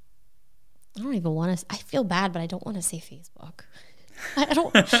 I don't even want to, I feel bad, but I don't want to say Facebook. I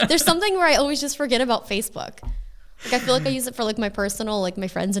don't, there's something where I always just forget about Facebook. Like, I feel like I use it for like my personal, like my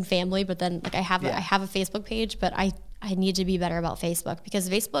friends and family, but then like I have a Facebook page, but I need to be better about Facebook because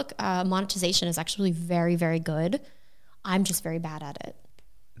Facebook monetization is actually very, very good. I'm just very bad at it.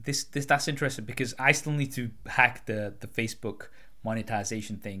 That's interesting because I still need to hack the Facebook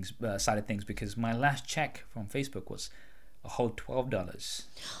monetization things side of things, because my last check from Facebook was a whole $12.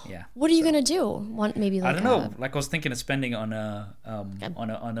 Yeah. What are you gonna do? Maybe like I don't know. Like, I was thinking of spending on a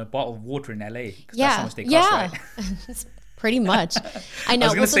bottle of water in LA. That's how much they cost, right? Pretty much. I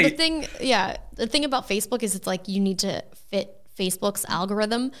know. Well, so the thing about Facebook is it's like you need to fit Facebook's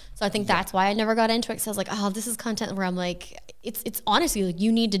algorithm. So I think that's why I never got into it. Because I was like, oh, this is content where I'm like, it's honestly like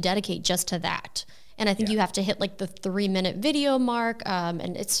you need to dedicate just to that. And I think you have to hit like the 3-minute video mark.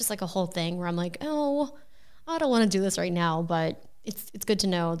 And it's just like a whole thing where I'm like, oh, I don't want to do this right now, but it's good to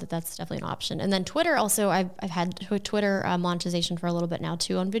know that that's definitely an option. And then Twitter also, I've had Twitter monetization for a little bit now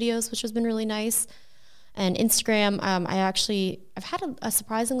too on videos, which has been really nice. And Instagram, I've had a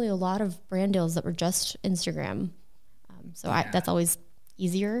surprisingly a lot of brand deals that were just Instagram. That's always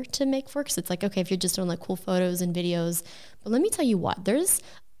easier to make for, because it's like, okay, if you're just doing like cool photos and videos. But let me tell you what, there's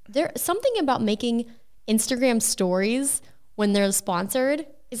something about making Instagram stories when they're sponsored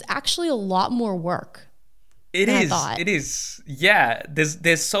is actually a lot more work. It is. Yeah.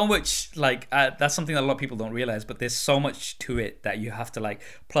 There's so much, like, that's something that a lot of people don't realize, but there's so much to it that you have to like,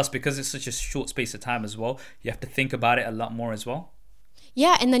 plus because it's such a short space of time as well, you have to think about it a lot more as well.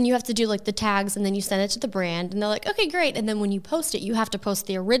 Yeah, and then you have to do like the tags, and then you send it to the brand, and they're like, okay, great. And then when you post it, you have to post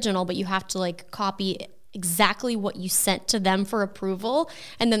the original, but you have to like copy exactly what you sent to them for approval.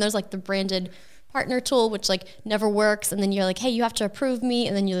 And then there's like the branded partner tool, which like never works. And then you're like, hey, you have to approve me,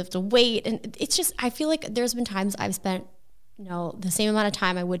 and then you have to wait. And it's just, I feel like there's been times I've spent, the same amount of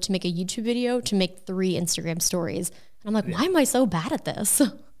time I would to make a YouTube video to make 3 Instagram stories. And I'm like, why am I so bad at this?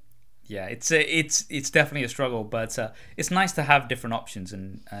 Yeah, it's definitely a struggle, but it's nice to have different options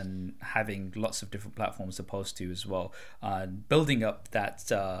and having lots of different platforms to post to as well, building up that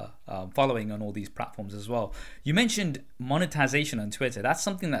following on all these platforms as well. You mentioned monetization on Twitter. That's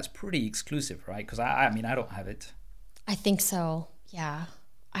something that's pretty exclusive, right? Because I mean, I don't have it. I think so. Yeah,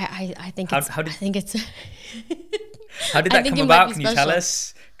 I think How did that come about? Can you tell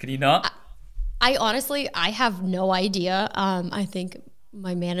us? Can you not? I honestly, I have no idea. I think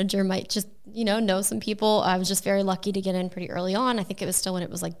my manager might just, know some people. I was just very lucky to get in pretty early on. I think it was still when it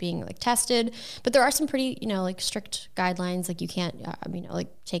was like being like tested, but there are some pretty, like strict guidelines. Like you can't, like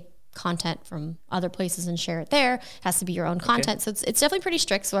take content from other places and share it there. It has to be your own content. So it's definitely pretty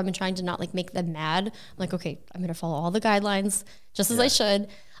strict. So I've been trying to not like make them mad. I'm like, okay, I'm going to follow all the guidelines just as I should.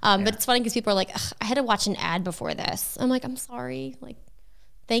 But it's funny because people are like, I had to watch an ad before this. I'm like, I'm sorry. Like,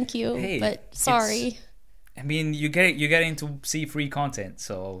 thank you, but sorry. I mean, you're getting to see free content.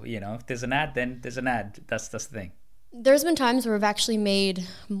 So, you know, if there's an ad, then there's an ad. That's the thing. There's been times where I've actually made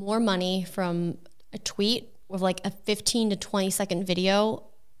more money from a tweet with like a 15 to 20 second video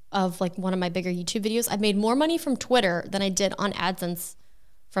of like one of my bigger YouTube videos. I've made more money from Twitter than I did on AdSense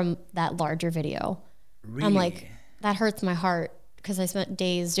from that larger video. Really? I'm like, that hurts my heart because I spent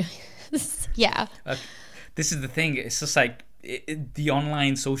days doing this. Yeah. This is the thing. It's just like the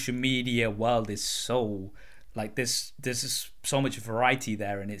online social media world is so like there's so much variety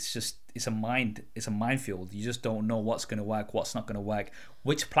there, and it's a minefield. You just don't know what's going to work, what's not going to work,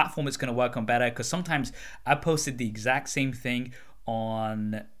 which platform it's going to work on better. Because sometimes I posted the exact same thing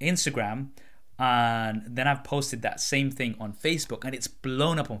on Instagram, and then I've posted that same thing on Facebook, and it's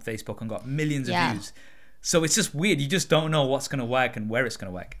blown up on Facebook and got millions of views. So it's just weird. You just don't know what's going to work and where it's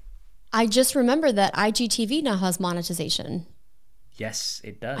going to work. I just remembered that IGTV now has monetization. Yes,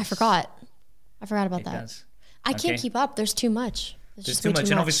 it does. I forgot about that. Does. I can't keep up. There's too much. There's too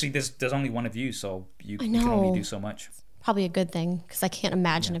much, and obviously there's only one of you, so you can only do so much. Probably a good thing, because I can't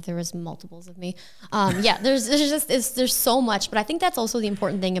imagine if there was multiples of me. There's so much, but I think that's also the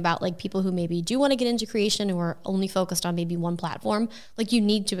important thing about like people who maybe do want to get into creation who are only focused on maybe one platform. Like, you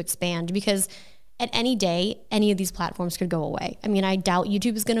need to expand, because at any day, any of these platforms could go away. I mean, I doubt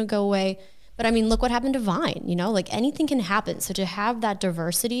YouTube is going to go away, but I mean, look what happened to Vine. You know, like anything can happen. So to have that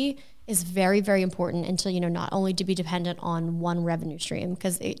diversity is very, very important, until, you know, not only to be dependent on one revenue stream,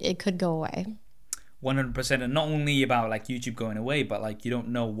 because it could go away. 100%. And not only about like YouTube going away, but like you don't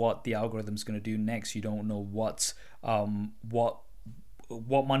know what the algorithm's going to do next. You don't know what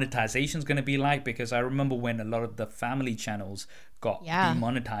monetization is going to be like, because I remember when a lot of the family channels got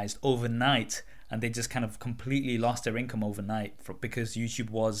demonetized overnight, and they just kind of completely lost their income overnight because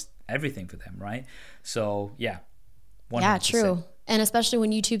YouTube was everything for them, right? So yeah, 100%. Yeah, true. And especially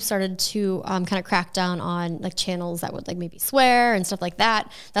when YouTube started to kind of crack down on like channels that would like maybe swear and stuff like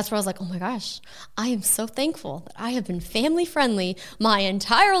that. That's where I was like, oh my gosh, I am so thankful that I have been family friendly my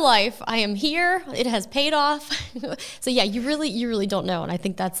entire life. I am here. It has paid off. So yeah, you really don't know. And I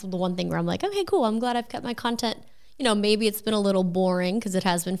think that's the one thing where I'm like, okay, cool. I'm glad I've kept my content. You know, maybe it's been a little boring because it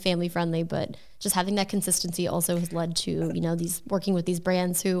has been family friendly, but just having that consistency also has led to, you know, these working with these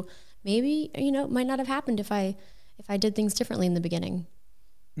brands who maybe, you know, might not have happened if I did things differently in the beginning.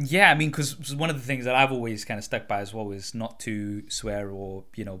 Yeah, I mean, because one of the things that I've always kind of stuck by as well is not to swear, or,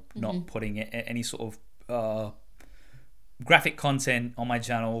 you know, not putting any sort of graphic content on my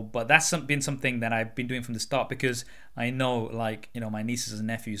channel. But that's been something that I've been doing from the start, because I know, like, you know, my nieces and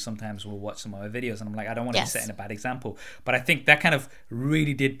nephews sometimes will watch some of my videos, and I'm like, I don't want to be setting a bad example. But I think that kind of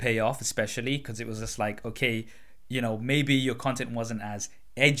really did pay off, especially because it was just like, okay, you know, maybe your content wasn't as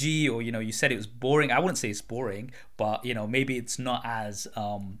edgy, or, you know, you said it was boring. I wouldn't say it's boring, but, you know, maybe it's not as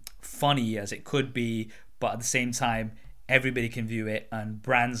funny as it could be, but at the same time everybody can view it, and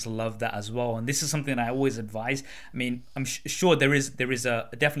brands love that as well. And this is something I always advise. I mean, I'm sure there is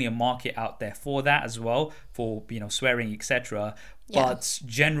definitely a market out there for that as well, for, you know, swearing, etc. But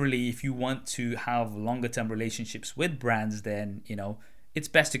generally, if you want to have longer term relationships with brands, then, you know, it's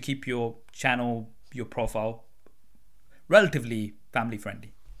best to keep your channel, your profile relatively family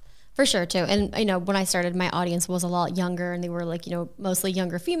friendly. For sure, too. And, you know, when I started, my audience was a lot younger, and they were like, you know, mostly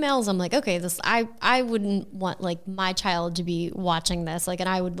younger females. I'm like, okay, I wouldn't want like my child to be watching this. Like, and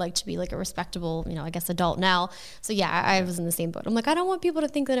I would like to be like a respectable, you know, I guess adult now. So yeah, I was in the same boat. I'm like, I don't want people to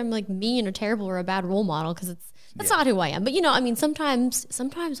think that I'm like mean or terrible or a bad role model, because that's not who I am. But, you know, I mean, sometimes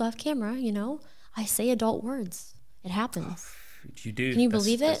off camera, you know, I say adult words. It happens. You do. Can you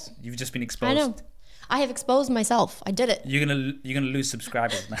believe it? You've just been exposed. I know. I have exposed myself. I did it. You're gonna lose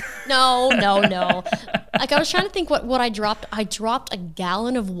subscribers now. No. Like, I was trying to think what I dropped. I dropped a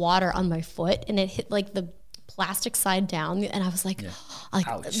gallon of water on my foot, and it hit like the plastic side down, and I was like, like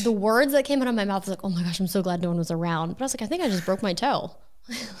ouch. The words that came out of my mouth was like, oh my gosh, I'm so glad no one was around. But I was like, I think I just broke my toe.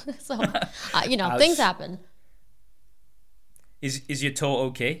 So, you know, things happen. Is your toe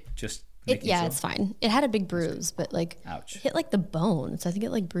okay? Just sure. It's fine. It had a big bruise, but like, ouch. It hit like the bone. So I think it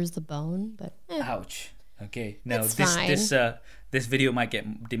like bruised the bone, but ouch. Okay. No, this video might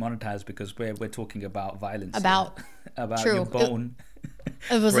get demonetized because we're talking about violence. About True. Your bone.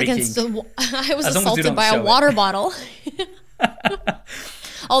 It was against I was assaulted by a water bottle.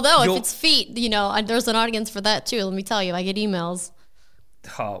 Although if it's feet, you know, there's an audience for that too. Let me tell you, I get emails.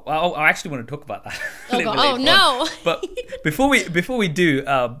 Oh, well, I actually want to talk about that. Oh no! But before we do,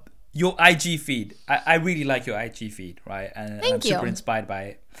 your IG feed. I really like your IG feed, right? And I'm super inspired by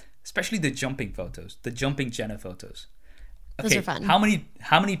it, especially the jumping photos, the jumping Jenna photos. Okay, those are fun.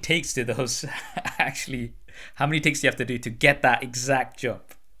 How many takes do those actually? How many takes do you have to do to get that exact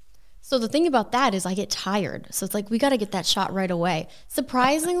jump? So the thing about that is I get tired. So it's like, we got to get that shot right away.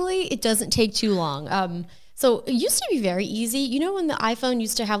 Surprisingly, it doesn't take too long. So it used to be very easy. You know, when the iPhone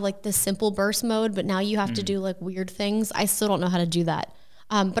used to have like the simple burst mode, but now you have to do like weird things. I still don't know how to do that.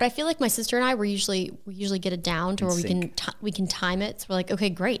 But I feel like my sister and I we usually get it down to where we can time it. So we're like, okay,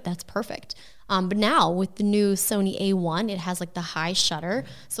 great, that's perfect. But now with the new Sony A1, it has like the high shutter.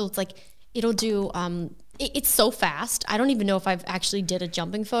 So it's like, it'll do, it's so fast. I don't even know if I've actually did a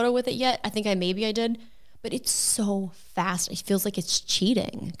jumping photo with it yet. I think maybe I did, but it's so fast. It feels like it's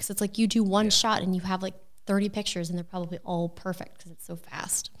cheating because it's like you do one shot and you have like 30 pictures and they're probably all perfect because it's so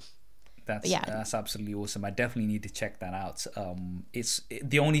fast. That's absolutely awesome. I definitely need to check that out. It's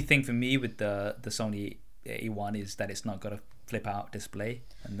the only thing for me with the Sony A1 is that it's not got a flip out display,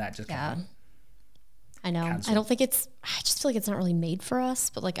 and that just I know. Cancel. I just feel like it's not really made for us,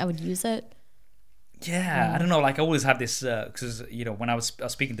 but like I would use it. Yeah, I don't know. Like I always have this because you know when I was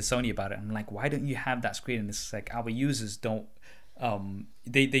speaking to Sony about it, I'm like, why don't you have that screen? And it's like our users don't.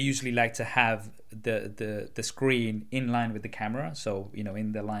 They usually like to have the screen in line with the camera, so you know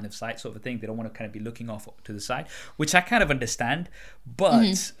in the line of sight sort of thing. They don't want to kind of be looking off to the side, which I kind of understand.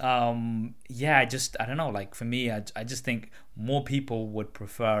 But yeah, I don't know. Like for me, I just think more people would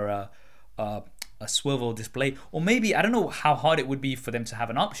prefer a swivel display, or maybe I don't know how hard it would be for them to have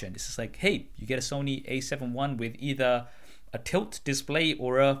an option. It's just like, hey, you get a Sony A7 I with either a tilt display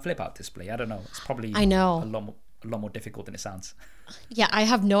or a flip out display. I don't know. It's probably a lot more difficult than it sounds. Yeah, I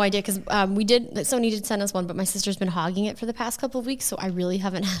have no idea because Sony did send us one, but my sister's been hogging it for the past couple of weeks, so I really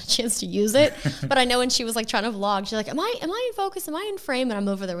haven't had a chance to use it. But I know when she was like trying to vlog, she's like, am I in focus? Am I in frame? And I'm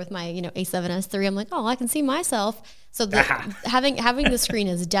over there with my A7S III. I'm like, oh, I can see myself. So having the screen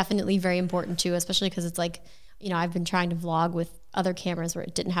is definitely very important too, especially because it's like, I've been trying to vlog with other cameras where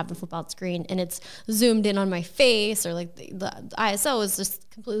it didn't have the flip out screen and it's zoomed in on my face, or like the ISO is just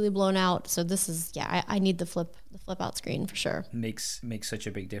completely blown out. So this is, I need the flip out screen for sure. Makes such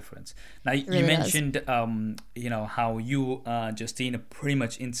a big difference. Now you mentioned, how you, Justine, are pretty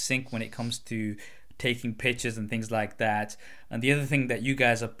much in sync when it comes to taking pictures and things like that. And the other thing that you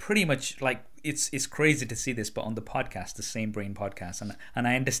guys are pretty much like, it's crazy to see this, but on the podcast, the Same Brain podcast, and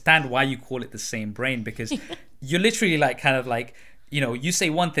I understand why you call it the Same Brain, because you're literally like kind of like, you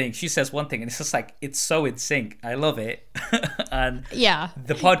say one thing, she says one thing, and it's just like, it's so in sync. I love it. And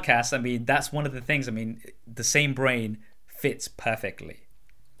the podcast, I mean, that's one of the things, I mean, the Same Brain fits perfectly.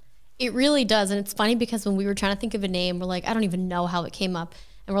 It really does. And it's funny because when we were trying to think of a name, we're like, I don't even know how it came up.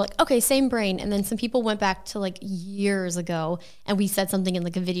 And we're like, okay, Same Brain. And then some people went back to like years ago and we said something in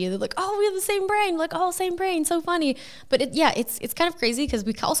like a video. They're like, oh, we have the same brain. Like, oh, same brain. So funny. But it's kind of crazy because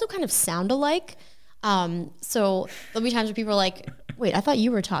we also kind of sound alike. So there'll be times where people are like, wait, I thought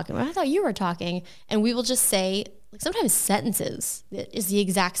you were talking. I thought you were talking. And we will just say, like, sometimes sentences that is the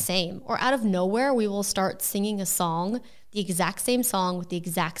exact same. Or out of nowhere, we will start singing a song, the exact same song with the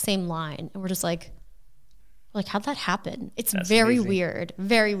exact same line. And we're just like, how'd that happen? It's very weird.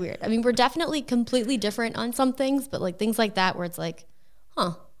 Very weird. I mean, we're definitely completely different on some things, but like things like that where it's like,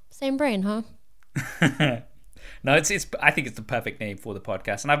 same brain, huh? No, it's. I think it's the perfect name for the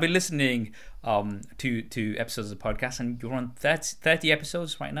podcast. And I've been listening to episodes of the podcast, and you're on 30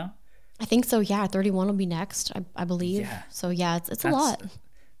 episodes right now? I think so, yeah. 31 will be next, I believe. Yeah. So yeah, it's a lot.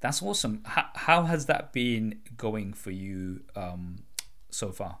 That's awesome. How has that been going for you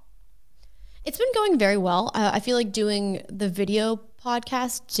so far? It's been going very well. I feel like doing the video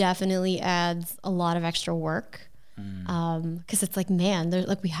podcast definitely adds a lot of extra work. Because it's like, man,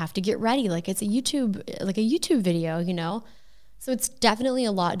 we have to get ready. Like it's a YouTube video, So it's definitely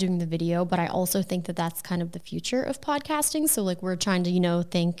a lot doing the video, but I also think that that's kind of the future of podcasting. So like we're trying to,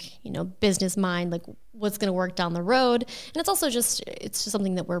 think, business mind, like what's going to work down the road. And it's also just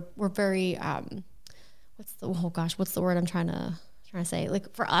something that we're very, what's the word I'm trying to say?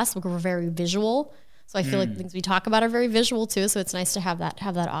 Like for us, we're very visual. So I feel like the things we talk about are very visual too. So it's nice to have that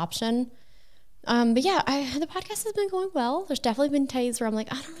option. But yeah, the podcast has been going well. There's definitely been days where I'm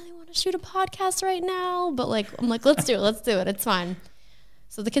like, I don't really want to shoot a podcast right now, but like, I'm like, let's do it. It's fine.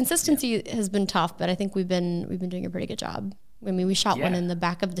 So the consistency has been tough, but I think we've been doing a pretty good job. I mean, we shot one in the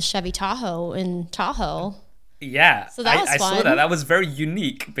back of the Chevy Tahoe in Tahoe. Yeah, so that was fun. I saw that. That was very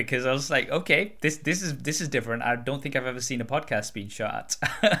unique because I was like, okay, this is different. I don't think I've ever seen a podcast being shot.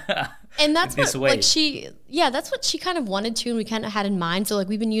 And that's what that's what she kind of wanted to, and we kind of had in mind. So like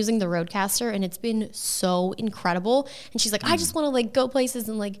we've been using the Rodecaster, and it's been so incredible. And she's like, I just want to like go places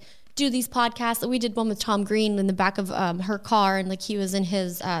and like do these podcasts. We did one with Tom Green in the back of her car, and like he was in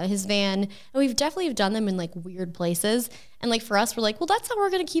his van. And we've definitely done them in like weird places. And like for us, we're like, well, that's how we're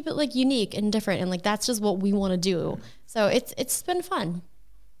gonna keep it like unique and different, and like that's just what we want to do. So it's been fun.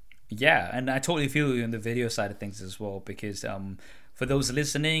 Yeah, and I totally feel you on the video side of things as well, because for those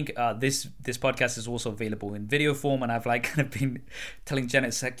listening, this podcast is also available in video form, and I've like kind of been telling Janet,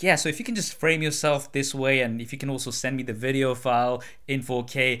 it's like, yeah, so if you can just frame yourself this way, and if you can also send me the video file in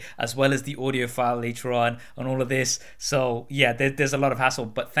 4K as well as the audio file later on all of this. So yeah, there's a lot of hassle,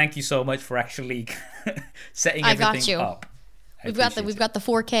 but thank you so much for actually setting everything up. We've got the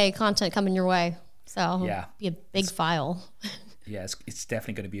 4K content coming your way, so yeah, be a big file. Yeah, it's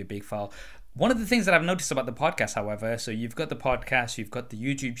definitely going to be a big file. One of the things that I've noticed about the podcast, however, so you've got the podcast, you've got the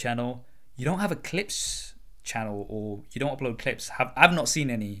YouTube channel, you don't have a clips channel, or you don't upload clips. I've not seen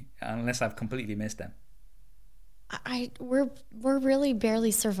any, unless I've completely missed them. We're really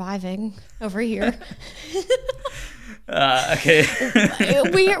barely surviving over here. Okay.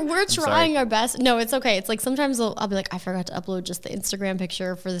 we're trying our best. No, it's okay. It's like sometimes I'll be like, I forgot to upload just the Instagram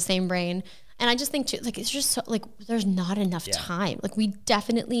picture for the same brain. And I just think too, like, it's just so, like, there's not enough time. Like, we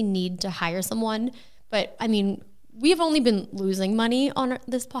definitely need to hire someone. But I mean, we have only been losing money on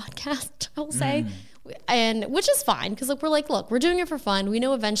this podcast, I'll say. And which is fine, because like, we're like, look, we're doing it for fun. We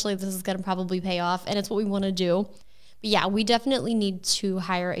know eventually this is going to probably pay off, and it's what we want to do. But yeah, we definitely need to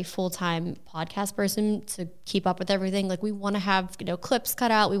hire a full-time podcast person to keep up with everything. Like, we want to have, clips cut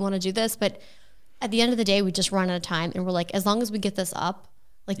out. We want to do this. But at the end of the day, we just run out of time. And we're like, as long as we get this up,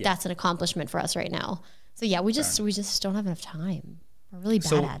 like, that's an accomplishment for us right now. So yeah, we just don't have enough time. We're really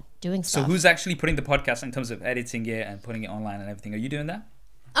bad at doing stuff. So who's actually putting the podcast in terms of editing it and putting it online and everything? Are you doing that?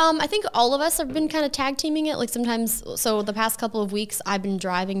 I think all of us have been kind of tag teaming it. Like sometimes, so the past couple of weeks, I've been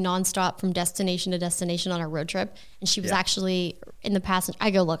driving nonstop from destination to destination on our road trip. And she was actually in the passenger.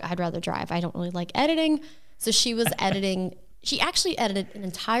 I go, look, I'd rather drive. I don't really like editing. So she was editing. She actually edited an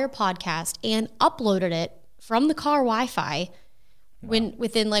entire podcast and uploaded it from the car Wi-Fi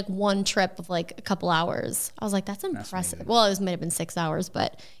within like one trip of like a couple hours. I was like, that's impressive. It might have been 6 hours,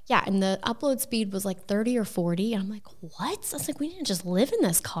 but yeah. And the upload speed was like 30 or 40. And I'm like, what? I was like, we didn't just live in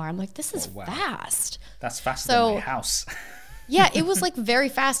this car. I'm like, this is fast. That's faster than my house. Yeah, it was like very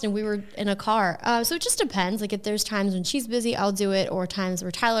fast, and we were in a car. So it just depends. Like if there's times when she's busy, I'll do it, or times where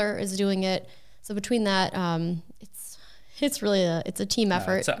Tyler is doing it. So between that, it's really a team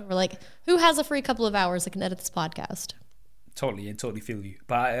effort. We're like, who has a free couple of hours that can edit this podcast? Totally feel you.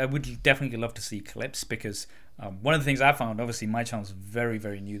 But I would definitely love to see clips, because one of the things I found, obviously my channel is very,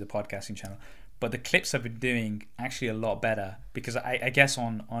 very new, the podcasting channel, but the clips have been doing actually a lot better, because I guess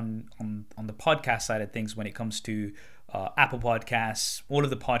on the podcast side of things, when it comes to Apple Podcasts, all of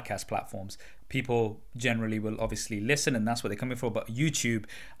the podcast platforms, people generally will obviously listen, and that's what they're coming for. But YouTube,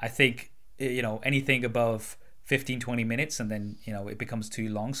 I think, anything above 15-20 minutes, and then it becomes too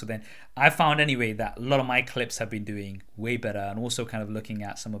long. So then I found anyway that a lot of my clips have been doing way better. And also kind of looking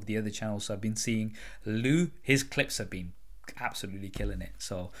at some of the other channels, so I've been seeing Lou, his clips have been absolutely killing it.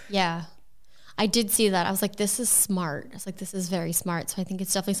 So yeah, I did see that. I was like, this is smart. I was like, this is very smart. So I think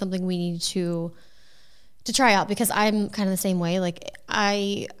it's definitely something we need to try out, because I'm kind of the same way. Like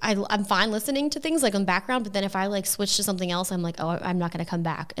I'm fine listening to things like on background, but then if I like switch to something else, I'm like, oh, I'm not going to come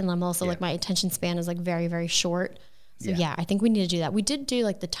back. And I'm also like, my attention span is like very, very short. So yeah, I think we need to do that. We did do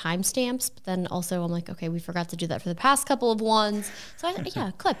like the timestamps, but then also I'm like, okay, we forgot to do that for the past couple of ones. So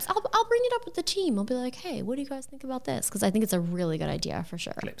clips. I'll bring it up with the team. I'll be like, hey, what do you guys think about this? Because I think it's a really good idea for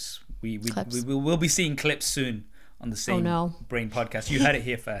sure. Clips. We'll be seeing clips soon on the Same Brain podcast. You heard it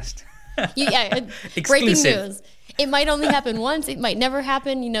here first. Breaking news. It might only happen once. It might never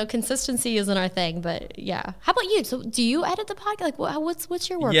happen. Consistency isn't our thing. But yeah, how about you? So, do you edit the podcast? Like, what's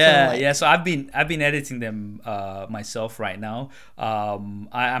your work? Yeah. So I've been editing them myself right now.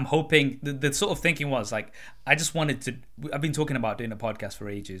 I'm hoping the sort of thinking was like, I just wanted to. I've been talking about doing a podcast for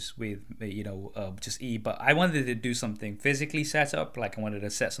ages with just E, but I wanted to do something physically set up. Like I wanted to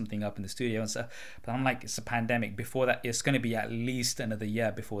set something up in the studio and stuff. But I'm like, it's a pandemic. Before that, it's going to be at least another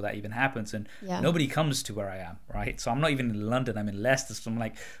year before that even happens, and nobody comes to where I am, right? So I'm not even in London. I'm in Leicester. So I'm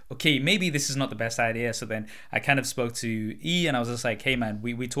like, okay, maybe this is not the best idea. So then I kind of spoke to E, and I was just like, hey man,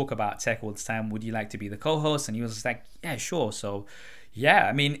 we talk about tech all the time. Would you like to be the co-host? And he was just like, yeah, sure. So. Yeah,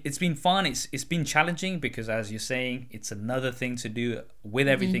 I mean, it's been fun. It's been challenging because, as you're saying, it's another thing to do with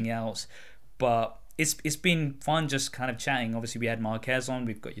everything else. But it's been fun just kind of chatting. Obviously, we had Marquez on.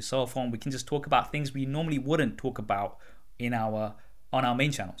 We've got yourself on. We can just talk about things we normally wouldn't talk about on our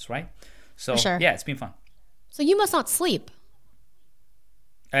main channels, right? So, yeah, it's been fun. So you must not sleep.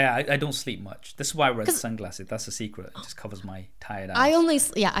 I don't sleep much. This is why I wear sunglasses. That's the secret. It just covers my tired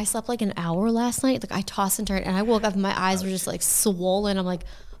eyes. I slept like an hour last night. Like I tossed and turned, and I woke up and my eyes were just like swollen. I'm like,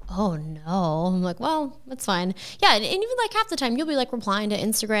 oh no. I'm like, well, that's fine. Yeah, and even like half the time you'll be like replying to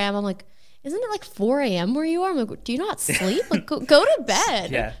Instagram. I'm like, isn't it like 4 a.m. where you are? I'm like, do you not sleep? Like go to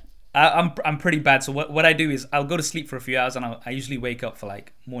bed. Yeah. I'm pretty bad. So what I do is I'll go to sleep for a few hours, and I usually wake up for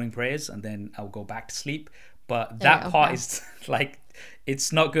like morning prayers, and then I'll go back to sleep. But that part is like,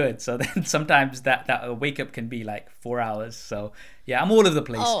 it's not good. So then sometimes that wake up can be like 4 hours. So yeah, I'm all over the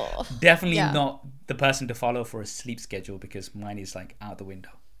place. Definitely not the person to follow for a sleep schedule, because mine is like out the window.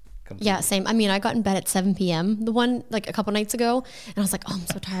 Completely. Yeah, same. I mean, I got in bed at 7 p.m. the one like a couple nights ago, and I was like, oh, I'm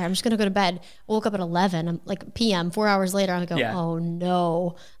so tired. I'm just gonna go to bed. I woke up at 11. I'm like p.m. 4 hours later. I'm like, oh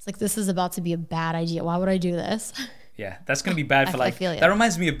no. It's like, this is about to be a bad idea. Why would I do this? Yeah, that's going to be bad for like, that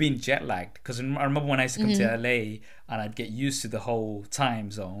reminds me of being jet lagged, because I remember when I used to come to LA and I'd get used to the whole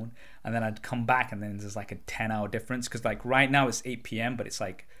time zone, and then I'd come back and then there's like a 10-hour difference, because like right now it's 8 p.m. but it's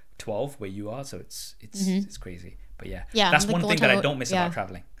like 12 where you are, so it's crazy. But yeah, that's like one thing that I don't miss about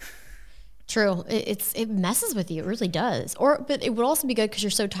traveling. True. It messes with you. It really does. But it would also be good because you're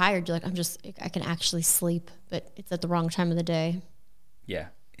so tired. You're like, I can actually sleep, but it's at the wrong time of the day. Yeah.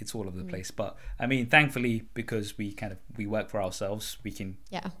 It's all over the place. But I mean, thankfully, because we work for ourselves, we can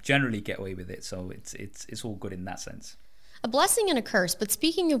generally get away with it. So it's all good in that sense. A blessing and a curse. But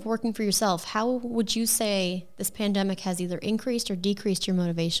speaking of working for yourself, how would you say this pandemic has either increased or decreased your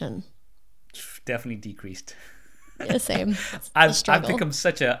motivation? Definitely decreased. Yeah, same. I've become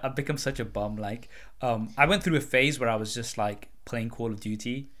such a bum. Like, I went through a phase where I was just like playing Call of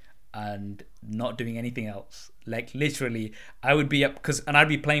Duty and not doing anything else. Like literally I would be up and I'd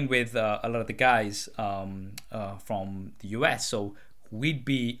be playing with a lot of the guys from the US, so I'd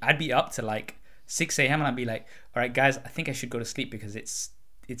be up to like 6 a.m. and I'd be like, all right guys, I think I should go to sleep because it's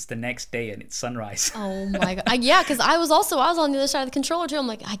the next day and it's sunrise. Oh my god. Yeah, because I was on the other side of the controller too. I'm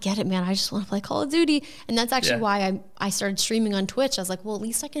like, I get it, man, I just want to play Call of Duty. And that's actually why I started streaming on Twitch. I was like, well, at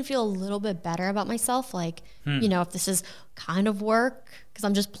least I can feel a little bit better about myself, like you know, if this is kind of work, because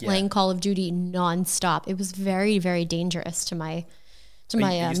I'm just playing Call of Duty nonstop. It was very, very dangerous to my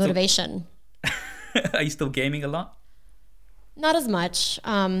motivation. Are you still gaming a lot? Not as much,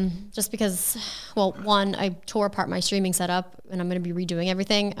 just because, well, one, I tore apart my streaming setup and I'm going to be redoing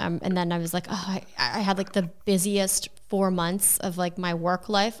everything. And then I was like, I had like the busiest 4 months of like my work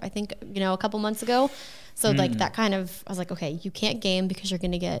life, I think, a couple months ago. So like that kind of, I was like, okay, you can't game because you're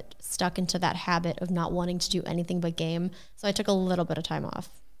going to get stuck into that habit of not wanting to do anything but game. So I took a little bit of time off,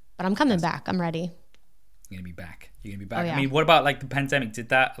 but I'm coming back. I'm ready. You're going to be back. Oh, yeah. I mean, what about like the pandemic?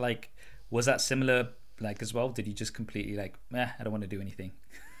 Was that similar? Like as well, did you just completely like, I don't want to do anything?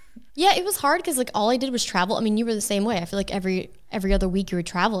 Yeah, it was hard because like all I did was travel. I mean, you were the same way. I feel like every other week you were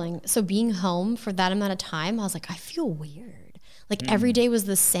traveling. So being home for that amount of time, I was like, I feel weird. Like every day was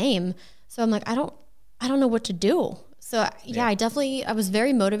the same. So I'm like, I don't know what to do. So yeah, I was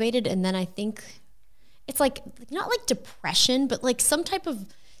very motivated. And then I think it's like, not like depression, but like some type of,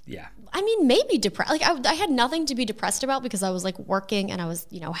 I mean, maybe depressed. Like I had nothing to be depressed about because I was like working and I was,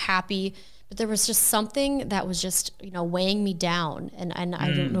 happy. But there was just something that was just, weighing me down, and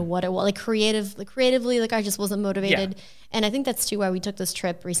I don't know what it was. Like creatively, like I just wasn't motivated. Yeah. And I think that's too why we took this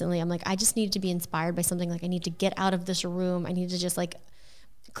trip recently. I'm like, I just needed to be inspired by something. Like I need to get out of this room. I need to just like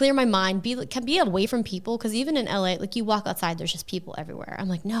clear my mind, be away from people. Because even in LA, like you walk outside, there's just people everywhere. I'm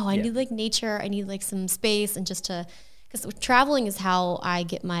like, no, I need like nature. I need like some space, and just to, because traveling is how I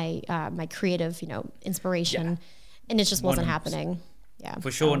get my my creative, inspiration, and it just wasn't happening. Yeah,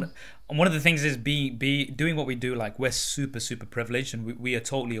 for sure. And one of the things is be doing what we do. Like we're super, super privileged, and we are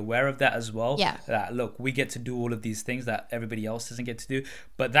totally aware of that as well. Yeah. That look, we get to do all of these things that everybody else doesn't get to do.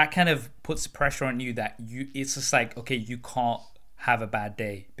 But that kind of puts pressure on you that it's just like, okay, you can't have a bad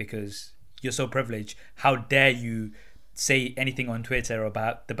day because you're so privileged. How dare you say anything on Twitter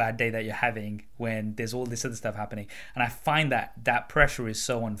about the bad day that you're having when there's all this other stuff happening? And I find that pressure is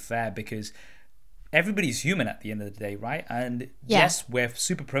so unfair because everybody's human at the end of the day, right? And yes, we're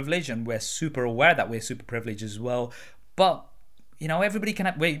super privileged and we're super aware that we're super privileged as well. But, everybody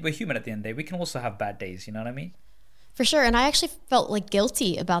we're human at the end of the day. We can also have bad days, you know what I mean? For sure. And I actually felt like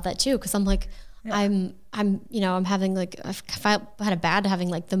guilty about that too. Cause I'm like, I'm having like, I had a bad having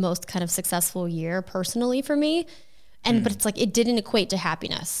like the most kind of successful year personally for me. And but it's like it didn't equate to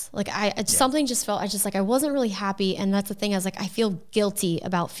happiness. Like something just felt I wasn't really happy. And that's the thing. I was like, I feel guilty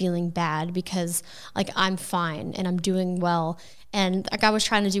about feeling bad because like I'm fine and I'm doing well. And like I was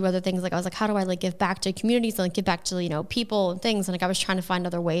trying to do other things. Like I was like, how do I like give back to communities and like give back to, you know, people and things. And like I was trying to find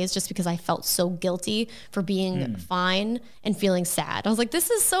other ways just because I felt so guilty for being fine and feeling sad. I was like, this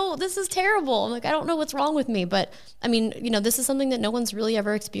is terrible. I'm like, I don't know what's wrong with me. But I mean, you know, this is something that no one's really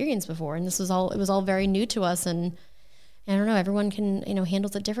ever experienced before. And it was all very new to us. And I don't know, everyone can, you know,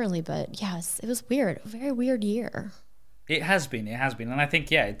 handles it differently. But yes, it was weird. A very weird year. It has been. And I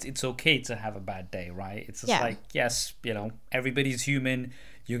think, it's okay to have a bad day, right? It's just like, yes, you know, everybody's human.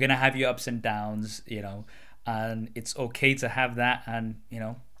 You're going to have your ups and downs, you know, and it's okay to have that. And, you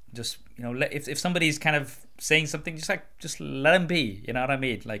know, just, you know, if somebody's kind of saying something, just let them be, you know what I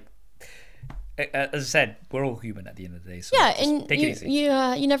mean? Like, as I said, we're all human at the end of the day. So yeah, and take it easy.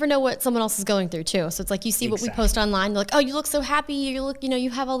 You never know what someone else is going through too. So it's like you see what we post online, like, oh, you look so happy. You know, you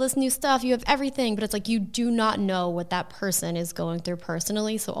have all this new stuff. You have everything, but it's like you do not know what that person is going through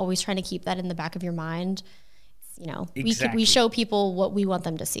personally. So always trying to keep that in the back of your mind. You know, we show people what we want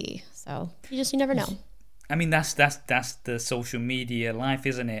them to see. So you never know. I mean, that's the social media life,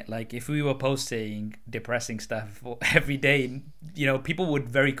 isn't it? Like, if we were posting depressing stuff every day, you know, people would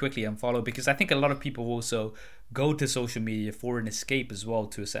very quickly unfollow, because I think a lot of people also go to social media for an escape as well,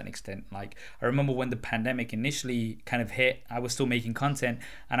 to a certain extent. Like, I remember when the pandemic initially kind of hit, I was still making content,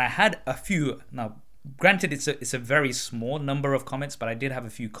 and I had a few. Now, granted, it's a very small number of comments, but I did have a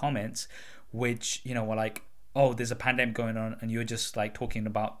few comments which, you know, were like, oh, there's a pandemic going on, and you're just like talking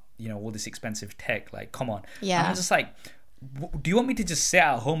about, you know, all this expensive tech, like, come on. Yeah. And I was just like, do you want me to just sit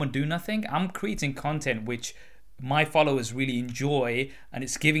at home and do nothing? I'm creating content which my followers really enjoy, and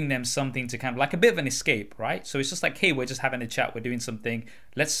it's giving them something to kind of like a bit of an escape, right? So it's just like, hey, we're just having a chat, we're doing something,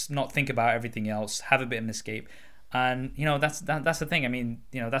 let's not think about everything else, have a bit of an escape. And, you know, that's the thing. I mean,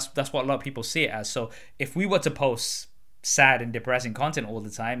 you know, that's what a lot of people see it as. So if we were to post sad and depressing content all the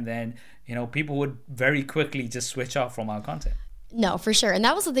time, then, you know, people would very quickly just switch off from our content. No, for sure. And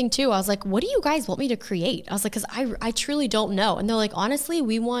that was the thing too. I was like, what do you guys want me to create? I was like, because I truly don't know. And they're like, honestly,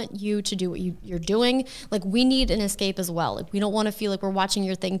 we want you to do what you're doing. Like, we need an escape as well. Like, we don't want to feel like we're watching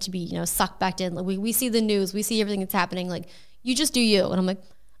your thing to be, you know, sucked back in. Like, we see the news, we see everything that's happening. Like, you just do you. And I'm like,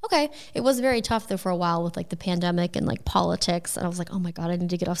 okay. It was very tough though for a while with like the pandemic and like politics. And I was like, oh my God, I need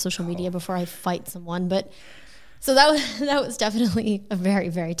to get off social media before I fight someone. But so that was definitely a very,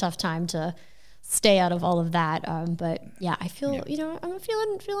 very tough time to stay out of all of that. But yeah, I feel, you know, I'm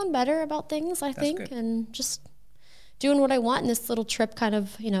feeling better about things, I think, good. And just doing what I want. And this little trip kind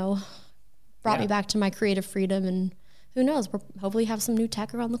of, you know, brought me back to my creative freedom. And who knows, we'll hopefully have some new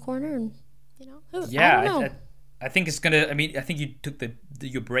tech around the corner, and, you know, I don't know. I think it's gonna. I mean, I think you took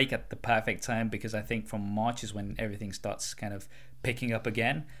your break at the perfect time, because I think from March is when everything starts kind of picking up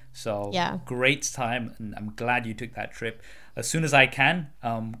again. So great time, and I'm glad you took that trip as soon as I can.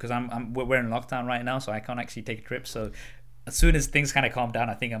 Because we're in lockdown right now, so I can't actually take a trip. So as soon as things kind of calm down,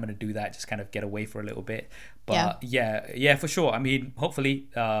 I think I'm gonna do that. Just kind of get away for a little bit. But yeah, for sure. I mean, hopefully,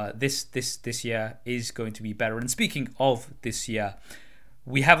 this year is going to be better. And speaking of this year,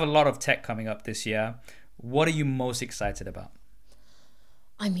 we have a lot of tech coming up this year. What are you most excited about?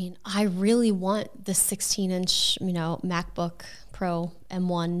 I mean, I really want the 16-inch, you know, MacBook Pro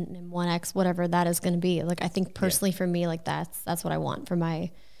M1 and 1X, whatever that is going to be. Like, I think personally for me, like that's what I want for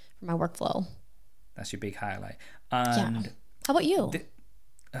my workflow. That's your big highlight. And how about you?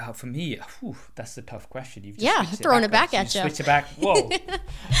 For me, that's a tough question. You've just throwing it back at you. Switch it back. Whoa.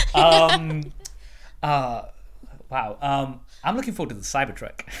 Wow. I'm looking forward to the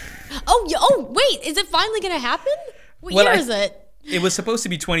Cybertruck. Oh, wait. Is it finally going to happen? What year is it? It was supposed to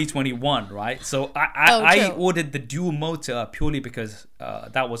be 2021, right? So I ordered the dual motor purely because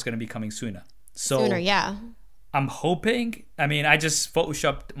that was going to be coming sooner. Sooner, yeah. I'm hoping. I mean, I just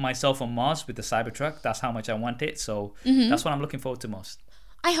photoshopped myself on Mars with the Cybertruck. That's how much I want it. So that's what I'm looking forward to most.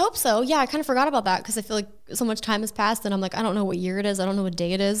 I hope so. Yeah, I kind of forgot about that because I feel like so much time has passed and I'm like, I don't know what year it is. I don't know what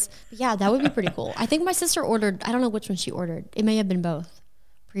day it is. But yeah, that would be pretty cool. I think my sister ordered, I don't know which one she ordered. It may have been both.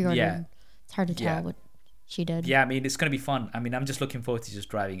 Pre-ordered. Yeah. It's hard to tell what she did. Yeah, I mean, it's going to be fun. I mean, I'm just looking forward to just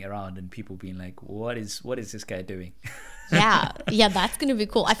driving around and people being like, what is this guy doing? Yeah, that's going to be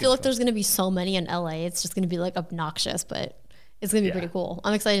cool. I feel like there's going to be so many in LA. It's just going to be like obnoxious, but it's going to be pretty cool.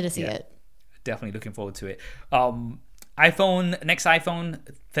 I'm excited to see it. Definitely looking forward to it. Next iPhone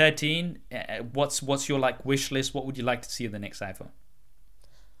 13. What's your like wish list? What would you like to see in the next iPhone?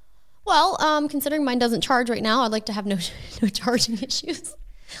 Well, considering mine doesn't charge right now, I'd like to have no charging issues.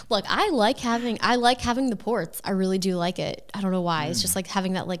 Look, I like having the ports. I really do like it. I don't know why. It's just like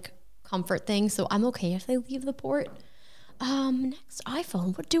having that like comfort thing. So I'm okay if they leave the port. Next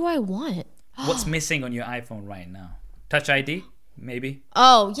iPhone. What do I want? What's missing on your iPhone right now? Touch ID, maybe?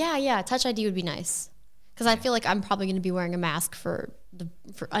 Oh, yeah. Touch ID would be nice. Because I feel like I'm probably going to be wearing a mask for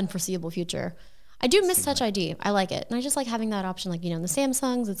unforeseeable future. I do miss Touch ID. I like it. And I just like having that option, like, in the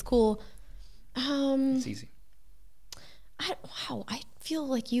Samsungs. It's cool. It's easy. I feel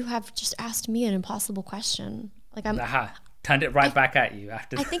like you have just asked me an impossible question. Like Turned it right back at you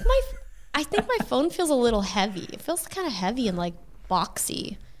after. I think my phone feels a little heavy. It feels kind of heavy and like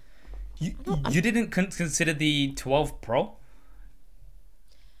boxy. You didn't consider the 12 Pro?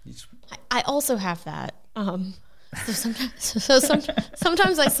 I also have that.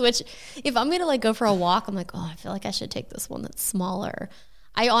 Sometimes I switch. If I'm gonna like go for a walk, I'm like, I feel like I should take this one that's smaller.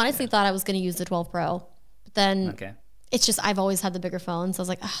 I honestly thought I was gonna use the 12 Pro, but then it's just I've always had the bigger phone, so I was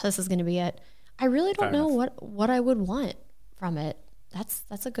like, this is gonna be it. I really don't know what I would want from it.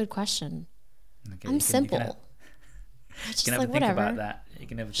 That's a good question. Okay, I'm simple. You can never think about that. You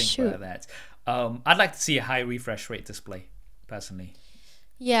can never think about that. I'd like to see a high refresh rate display, personally.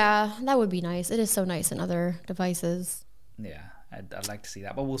 Yeah, that would be nice. It is so nice in other devices. Yeah, I'd like to see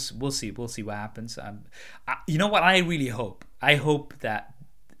that, but we'll see. We'll see what happens. You know what I really hope? I hope that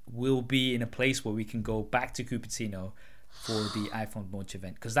we'll be in a place where we can go back to Cupertino for the iPhone launch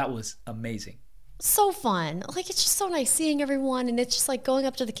event, because that was amazing. So fun. Like, it's just so nice seeing everyone, and it's just like going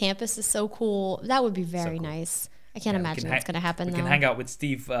up to the campus is so cool. That would be very nice. I can't imagine what's going to happen, though. We can hang out with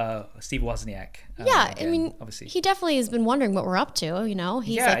Steve Wozniak. Yeah, again, I mean, obviously. He definitely has been wondering what we're up to,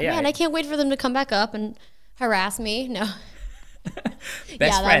 He's man, I can't wait for them to come back up and harass me. No. Best friends.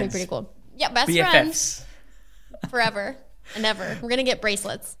 That'd be pretty cool. Yeah, best BFFs. Friends. Forever and ever. We're going to get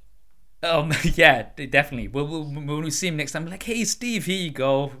bracelets. Yeah, definitely. When we see him next time, we're like, hey, Steve, here you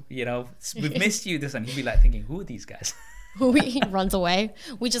go. We've missed you this time. He'll be like thinking, who are these guys? He runs away.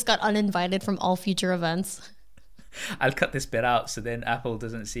 We just got uninvited from all future events. I'll cut this bit out so then Apple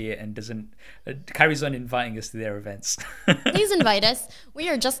doesn't see it and doesn't carries on inviting us to their events. Please invite us. We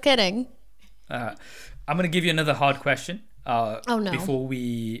are just kidding. I'm going to give you another hard question. No. Before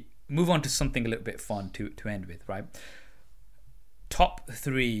we move on to something a little bit fun to end with, right? Top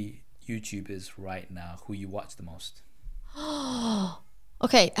 3 YouTubers right now who you watch the most.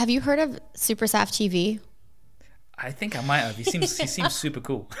 Okay, have you heard of Super Saf TV? I think I might have. He seems super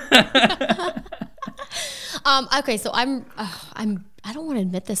cool. Okay, so I don't want to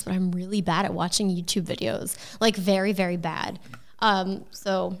admit this, but I'm really bad at watching YouTube videos. Like, very, very bad.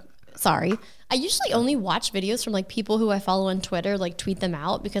 So sorry. I usually only watch videos from like people who I follow on Twitter, like tweet them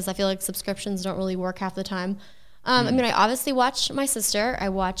out, because I feel like subscriptions don't really work half the time. I mean, I obviously watch my sister. I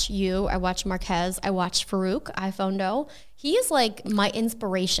watch you. I watch Marquez. I watch Farouk iPhondo. He is like my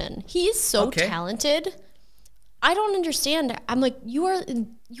inspiration. He is so talented. I don't understand. I'm like, you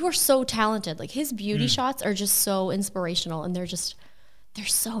are so talented. Like, his beauty shots are just so inspirational, and they're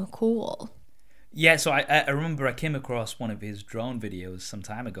so cool. Yeah, so I remember I came across one of his drone videos some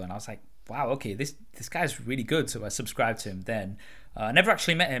time ago, and I was like, wow, okay, this guy's really good. So I subscribed to him then. I never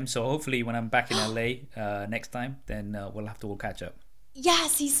actually met him, so hopefully when I'm back in LA next time, then we'll have to all catch up.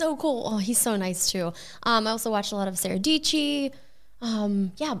 Yes, he's so cool. Oh, he's so nice too. I also watched a lot of Sarah Dietschy.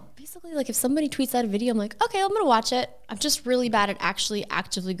 Yeah, basically, like, if somebody tweets out a video, I'm like, okay, I'm gonna watch it. I'm just really bad at actually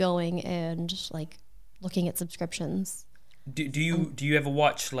actively going and like looking at subscriptions. Do you ever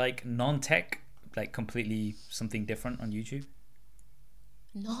watch like non-tech, like completely something different on YouTube?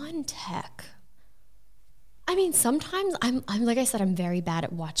 Non-tech. I mean, sometimes I'm like I said, I'm very bad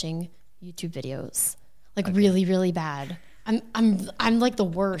at watching YouTube videos. Like, really, really bad. I'm like the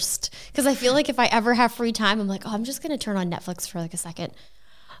worst, because I feel like if I ever have free time, I'm like, I'm just gonna turn on Netflix for like a second.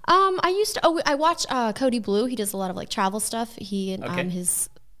 I watch Cody Blue. He does a lot of like travel stuff. He and his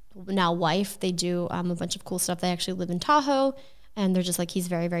now wife, they do a bunch of cool stuff. They actually live in Tahoe, and they're just like, he's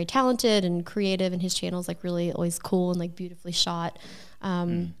very, very talented and creative, and his channel is like really always cool and like beautifully shot.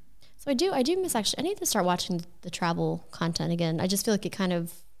 So I do miss, actually, I need to start watching the travel content again. I just feel like it kind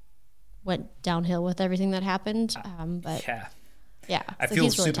of went downhill with everything that happened. But yeah, I feel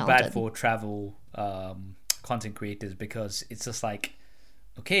super bad for travel content creators, because it's just like,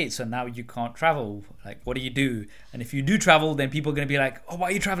 okay, so now you can't travel. Like, what do you do? And if you do travel, then people are going to be like, oh, why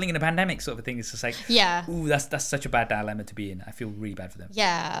are you traveling in a pandemic, sort of thing. It's just like, ooh, that's such a bad dilemma to be in. I feel really bad for them.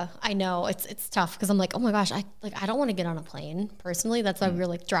 Yeah, I know. It's tough, because I'm like, oh my gosh, I don't want to get on a plane personally. That's why we were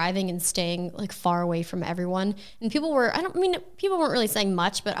like driving and staying like far away from everyone. And people weren't really saying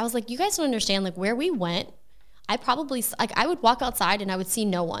much, but I was like, you guys don't understand, like, where we went, I would walk outside and I would see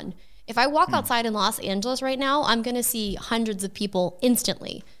no one. If I walk outside in Los Angeles right now, I'm going to see hundreds of people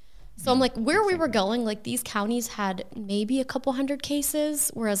instantly. So I'm like, where we were going, like these counties had maybe a couple hundred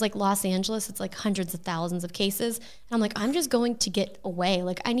cases, whereas like Los Angeles, it's like hundreds of thousands of cases. And I'm like, I'm just going to get away.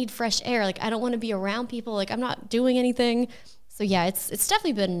 Like I need fresh air. Like I don't want to be around people. Like I'm not doing anything. So yeah, it's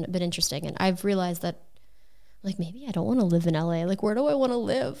definitely been interesting. And I've realized that like maybe I don't want to live in LA. Like where do I want to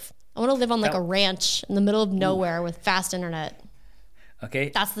live? I want to live on like a ranch in the middle of nowhere with fast internet.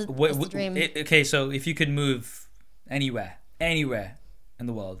 Okay. That's the dream. Okay, so if you could move anywhere in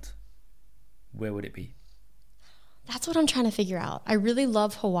the world, where would it be? That's what I'm trying to figure out. I really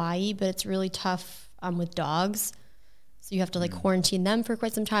love Hawaii, but it's really tough with dogs. So you have to like quarantine them for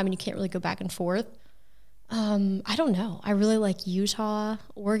quite some time and you can't really go back and forth. I don't know. I really like Utah.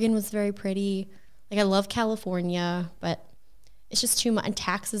 Oregon was very pretty. Like I love California, but it's just too much. And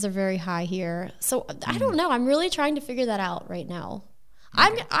taxes are very high here. So I don't know. I'm really trying to figure that out right now.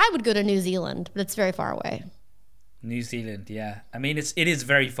 Okay. I would go to New Zealand, but it's very far away. New Zealand, yeah. I mean, it is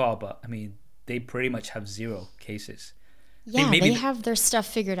very far, but I mean, they pretty much have 0 cases. Yeah, they have their stuff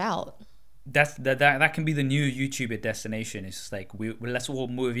figured out. That can be the new YouTuber destination. It's just like let's all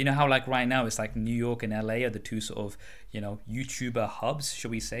move. You know how like right now it's like New York and LA are the two sort of YouTuber hubs, should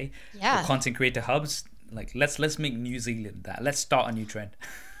we say? Yeah. Or content creator hubs. Like let's make New Zealand that. Let's start a new trend.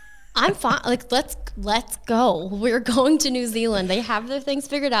 I'm fine. Like let's go. We're going to New Zealand. They have their things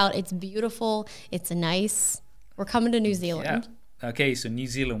figured out. It's beautiful. It's nice. We're coming to New Zealand. Yeah. Okay, so New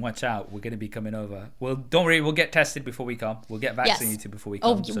Zealand, watch out. We're going to be coming over. Well, don't worry. We'll get tested before we come. We'll get vaccinated before we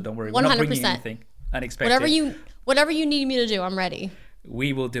come. So don't worry. 100%. We're not bringing anything unexpected. Whatever you need me to do, I'm ready.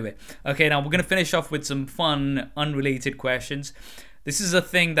 We will do it. Okay, now we're going to finish off with some fun, unrelated questions. This is a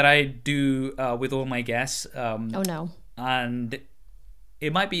thing that I do with all my guests. Oh, no. And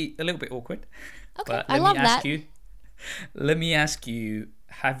it might be a little bit awkward. Okay, but I love that. Let me ask you,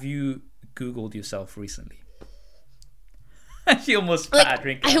 have you Googled yourself recently? She almost spat a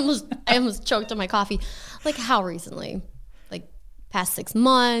drink. I almost choked on my coffee. Like how recently? Like past 6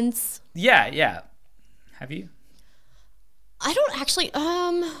 months? Yeah. Have you? I don't actually.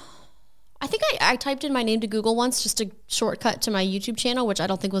 I think I typed in my name to Google once just to shortcut to my YouTube channel, which I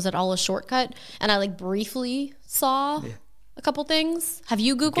don't think was at all a shortcut. And I like briefly saw a couple things. Have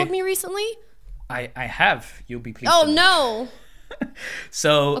you Googled me recently? I have. You'll be pleased. Oh no.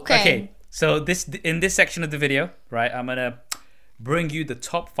 So okay. So in this section of the video, right, I'm gonna bring you the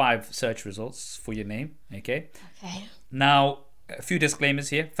top 5 search results for your name. Okay. Now, a few disclaimers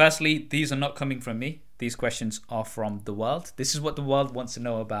here. Firstly, these are not coming from me. These questions are from the world. This is what the world wants to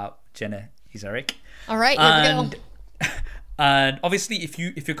know about Jenna Esoteric. All right, here we go. And obviously, if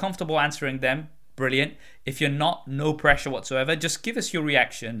you're comfortable answering them, brilliant. If you're not, no pressure whatsoever. Just give us your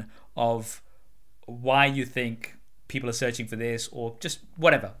reaction of why you think people are searching for this, or just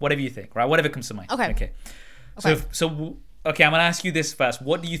whatever you think, right? Whatever comes to mind. Okay. So okay, I'm gonna ask you this first.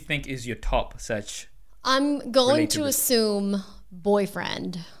 What do you think is your top search? I'm going to assume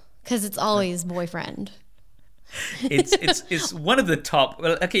boyfriend, because it's always boyfriend. It's one of the top.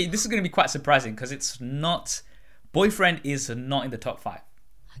 Well, okay, this is gonna be quite surprising because it's not. Boyfriend is not in the top 5.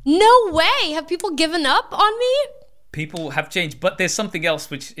 No way! Have people given up on me? People have changed, but there's something else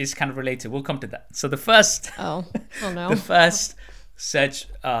which is kind of related. We'll come to that. So the first, oh no, the first search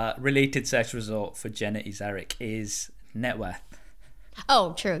related search result for Jenna Esoteric is net worth.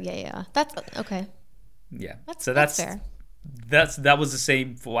 Oh, true. Yeah. That's okay. Yeah. That's fair. That was the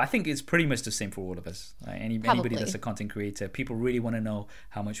same for. I think it's pretty much the same for all of us. Right? Anybody that's a content creator, people really want to know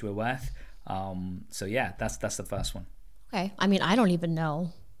how much we're worth. So yeah, that's the first one. Okay. I mean, I don't even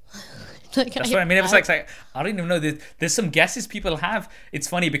know. That's what I mean. It was like I don't even know. There's some guesses people have. It's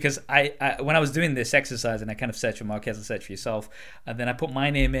funny because I when I was doing this exercise and I kind of searched for Marquez and search for yourself, and then I put my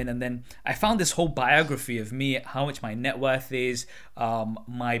name in, and then I found this whole biography of me, how much my net worth is,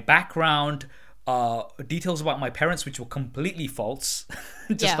 my background, details about my parents, which were completely false.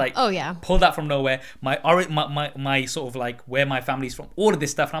 Just pulled out from nowhere. My sort of like where my family's from, all of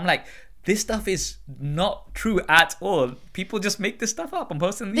this stuff, and I'm like, this stuff is not true at all. People just make this stuff up and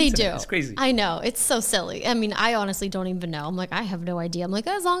post it on the internet. It's crazy. I know. It's so silly. I mean, I honestly don't even know. I'm like, I have no idea. I'm like,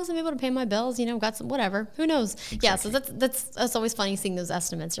 as long as I'm able to pay my bills, got some, whatever. Who knows? Exactly. Yeah, so that's always funny seeing those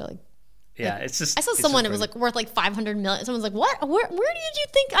estimates. You're like, yeah, it's just. I saw someone, it was like worth like 500 million. Someone's like, what? Where did you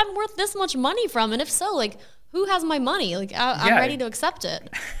think I'm worth this much money from? And if so, like, who has my money? Like, I'm ready to accept it.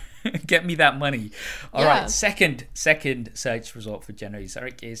 Get me that money. All right. Second search result for Jenna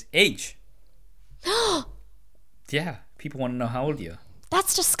Esoteric is age. Yeah. People want to know how old you are.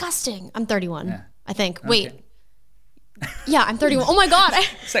 That's disgusting. I'm 31, I think. Okay. Wait. Yeah, I'm 31. Oh my God.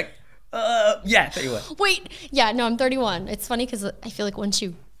 It's like, 31. Wait. Yeah, no, I'm 31. It's funny because I feel like once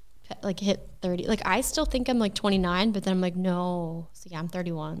you like hit 30, like I still think I'm like 29, but then I'm like, no. So yeah, I'm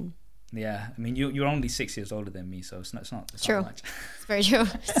 31. Yeah, I mean, you're only 6 years older than me, so it's not True. much. It's very true.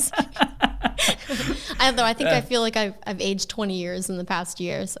 I think I feel like I've aged 20 years in the past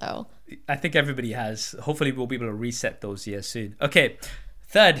year, so. I think everybody has. Hopefully we'll be able to reset those years soon. Okay,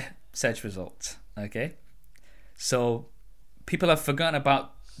 third search result. Okay, so people have forgotten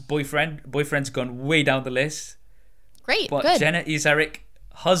about boyfriend. Boyfriend's gone way down the list. Great, but good. Jenna Esoteric,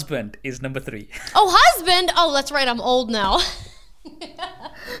 husband is number 3. Oh, husband! Oh, that's right, I'm old now.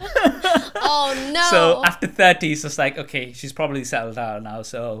 Oh no. So after 30, it's just like, okay, she's probably settled down now.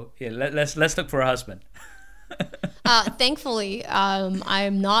 So yeah, let's look for a husband. Thankfully,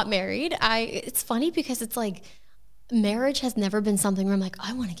 I'm not married. It's funny because it's like marriage has never been something where I'm like,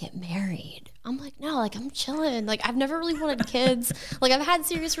 I want to get married. I'm like, no, like I'm chilling. Like I've never really wanted kids. Like I've had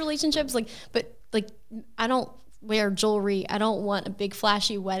serious relationships, but I don't wear jewelry. I don't want a big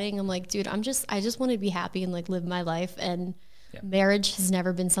flashy wedding. I'm like, dude, I just want to be happy and like live my life. And marriage has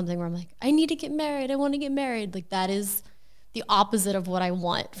never been something where I'm like, I need to get married. I want to get married. Like that is the opposite of what I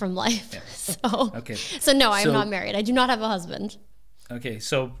want from life. Yeah. So no, I'm not married. I do not have a husband. Okay,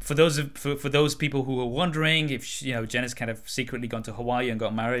 so for those people who are wondering if Jenna's kind of secretly gone to Hawaii and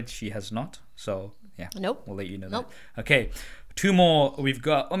got married, she has not. So yeah, nope. We'll let you know that. Okay, 2 more we've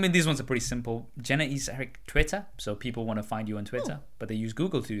got. I mean, these ones are pretty simple. Jenna Esoteric Twitter, so people want to find you on Twitter, but they use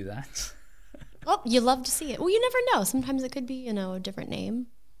Google to do that. Well, you love to see it. Well, you never know. Sometimes it could be a different name.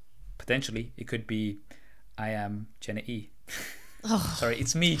 Potentially, it could be I am Jenna E. Oh. Sorry,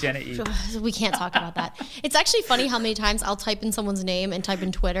 it's me, Jenna E. We can't talk about that. It's actually funny how many times I'll type in someone's name and type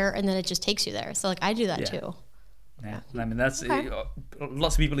in Twitter, and then it just takes you there. So like I do that too. Yeah, I mean that's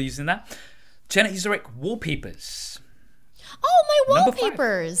lots of people are using that. Jenna Esoteric wallpapers. Oh, my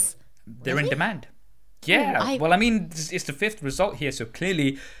wallpapers! They're in demand. Yeah. Well, I mean, it's the 5th result here, so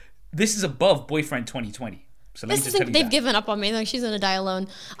clearly this is above Boyfriend 2020. So let me just tell you they've given up on me. Like she's gonna die alone.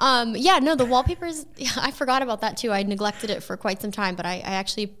 The wallpapers. I forgot about that too. I neglected it for quite some time, but I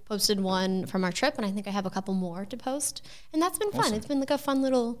actually posted one from our trip, and I think I have a couple more to post, and that's been fun. Awesome. It's been like a fun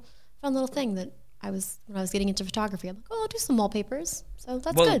little thing that when I was getting into photography. I'm like, oh, I'll do some wallpapers. So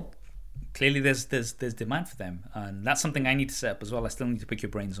that's good. Clearly, there's demand for them, and that's something I need to set up as well. I still need to pick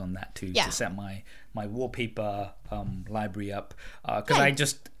your brains on that too, to set my wallpaper library up because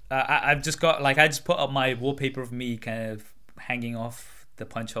I've just got I just put up my wallpaper of me kind of hanging off the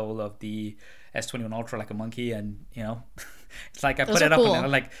punch hole of the S21 Ultra like a monkey, and it's like I put it up and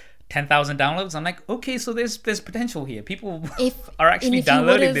then like 10,000 downloads. I'm like, okay, so there's potential here. People are actually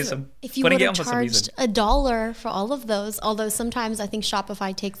downloading this and putting it on for some reason. If you would have charged $1 for all of those, although sometimes I think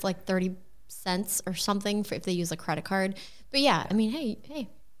Shopify takes like 30 cents or something if they use a credit card. But yeah, I mean, hey.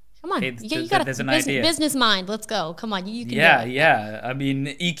 Come on, you got a business mind. Let's go. Come on, you can do it. Yeah. I mean,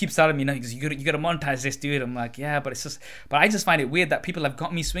 he keeps telling me, you got to monetize this, dude. I'm like, yeah, but I just find it weird that people have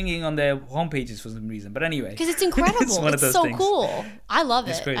got me swinging on their homepages for some reason. But anyway, because it's incredible. It's so things. Cool. I love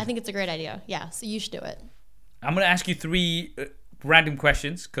it. Great. I think it's a great idea. Yeah, so you should do it. I'm gonna ask you 3 random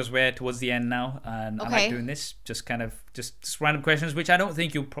questions because we're towards the end now, and I like doing this. Just kind of just random questions, which I don't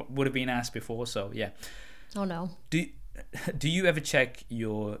think you would have been asked before. So yeah. Oh no. Do you ever check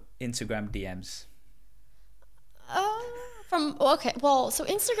your Instagram DMs? So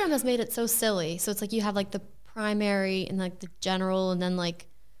Instagram has made it so silly. So it's like you have like the primary and like the general and then like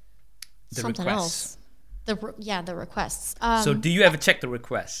the something requests. else. The requests. So do you ever check the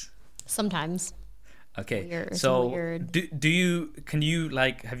requests? Sometimes. Okay. Weird. So weird. Can you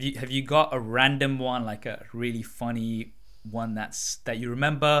like have you got a random one, like a really funny one that you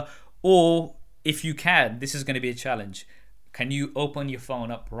remember, or if you can, this is going to be a challenge. Can you open your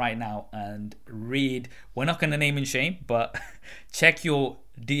phone up right now and read? We're not going to name and shame, but check your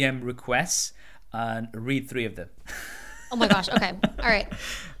DM requests and read 3 of them. Oh my gosh. Okay. All right.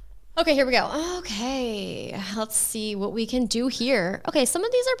 Okay, here we go. Okay. Let's see what we can do here. Okay, some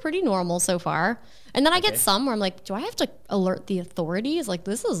of these are pretty normal so far. And then I get some where I'm like, do I have to alert the authorities? Like,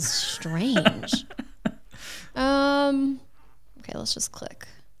 this is strange. Okay, let's just click.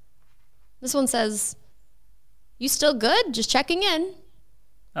 This one says, you still good? Just checking in.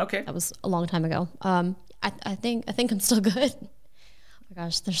 Okay. That was a long time ago. I think I'm still good. Oh my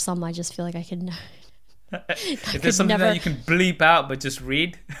gosh, there's some I just feel like I could if there's something that you can bleep out but just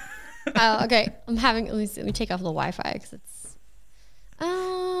read. Okay. Let me take off the Wi-Fi because it's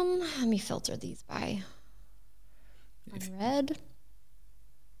let me filter these by unread.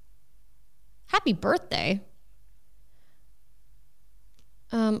 Happy birthday.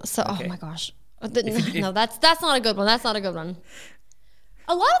 Oh my gosh. No, that's not a good one. That's not a good one.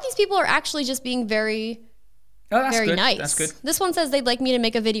 A lot of these people are actually just being very good. Nice. That's good. This one says they'd like me to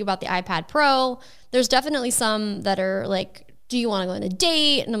make a video about the iPad Pro. There's definitely some that are like, do you want to go on a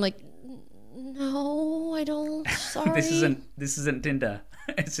date? And I'm like, No, I don't. Sorry. This isn't Tinder.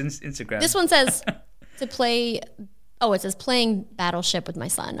 It's Instagram. This one says to play. Oh, it says playing Battleship with my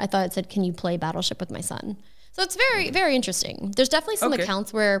son. I thought it said, can you play Battleship with my son? So it's very, very interesting. There's definitely some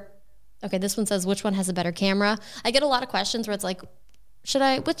accounts where, okay, this one says which one has a better camera. I get a lot of questions where it's like,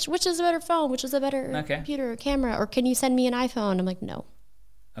 which is a better phone? Which is a better computer camera? Or can you send me an iPhone? I'm like, no.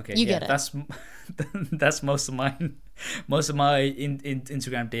 Okay, you get it. That's most of mine. Most of my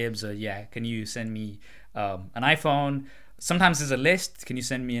Instagram DMs are, can you send me an iPhone? Sometimes there's a list. Can you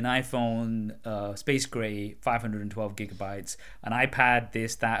send me an iPhone, space gray, 512 gigabytes, an iPad,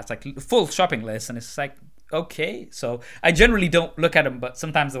 this, that. It's like a full shopping list. And it's like, okay. So I generally don't look at them, but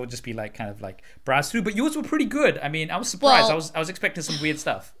sometimes they'll just be like, kind of like browse through. But yours were pretty good. I mean, I was surprised. Well, I was expecting some weird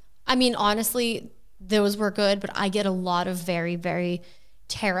stuff. I mean, honestly, those were good, but I get a lot of very, very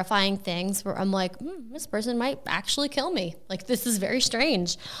terrifying things where I'm like, this person might actually kill me. Like, this is very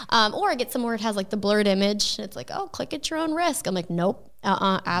strange. Or I get some where it has like the blurred image. It's like, oh, click at your own risk. I'm like, nope,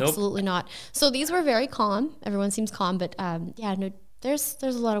 absolutely not. So these were very calm. Everyone seems calm, but there's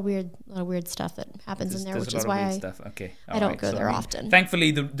a lot of weird stuff that happens in there, which is why I don't go there often.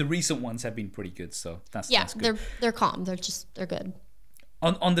 Thankfully, the recent ones have been pretty good. So that's good. They're calm. They're good.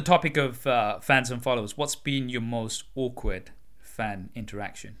 On the topic of fans and followers, what's been your most awkward fan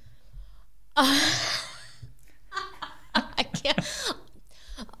interaction? I can't.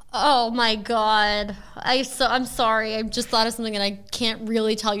 Oh my God. I'm sorry. I just thought of something and I can't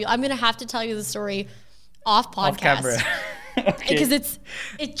really tell you. I'm going to have to tell you the story off podcast. Off camera. Because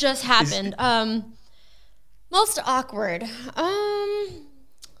it just happened. Most awkward.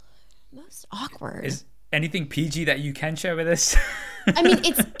 Most awkward. Is anything PG that you can share with us? I mean,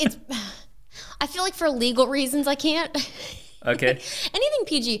 it's I feel like for legal reasons I can't. Okay. Anything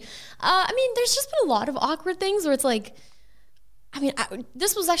PG. I mean, there's just been a lot of awkward things where it's like, I mean,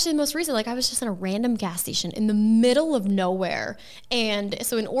 this was actually the most recent. Like, I was just in a random gas station in the middle of nowhere. And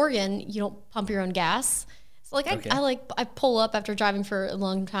so in Oregon, you don't pump your own gas. So like, I pull up after driving for a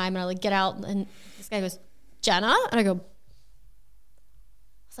long time and I like get out and this guy goes, Jenna? And I go, I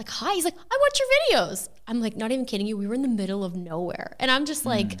was like, hi. He's like, I watch your videos. I'm like, not even kidding you. We were in the middle of nowhere. And I'm just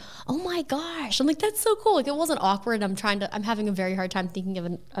like, oh my gosh. I'm like, that's so cool. Like, it wasn't awkward. I'm having a very hard time thinking of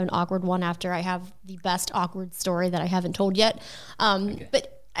an awkward one after I have the best awkward story that I haven't told yet.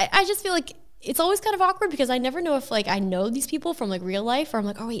 But I just feel like it's always kind of awkward because I never know if like I know these people from like real life or I'm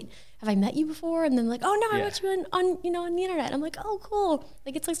like, oh wait, have I met you before? And then like, oh no, I met you on the internet. I'm like, oh cool.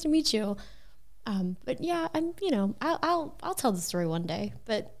 Like, it's nice to meet you. But yeah, I'll tell the story one day,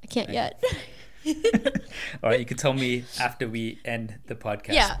 but I can't yet. All right, you can tell me after we end the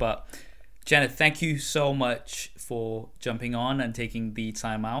podcast. Yeah. But Jenna, thank you so much for jumping on and taking the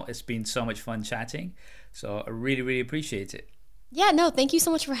time out. It's been so much fun chatting. So I really, really appreciate it. Yeah, no, thank you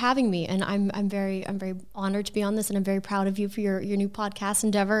so much for having me. And I'm very honored to be on this, and I'm very proud of you for your new podcast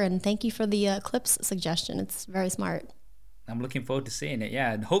endeavor. And thank you for the clips suggestion. It's very smart. I'm looking forward to seeing it.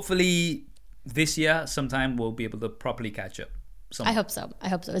 Yeah, and hopefully this year sometime we'll be able to properly catch up. I hope so.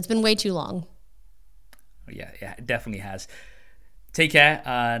 It's been way too long. Yeah, it definitely has. Take care,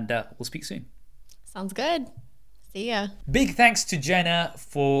 and we'll speak soon. Sounds good. See ya. Big thanks to Jenna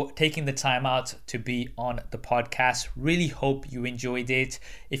for taking the time out to be on the podcast. Really hope you enjoyed it.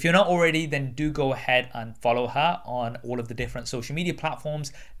 If you're not already, then do go ahead and follow her on all of the different social media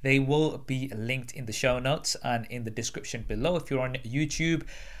platforms. They will be linked in the show notes and in the description below if you're on YouTube.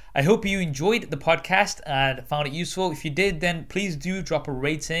 I hope you enjoyed the podcast and found it useful. If you did, then please do drop a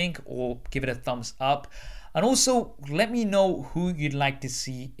rating or give it a thumbs up. And also, let me know who you'd like to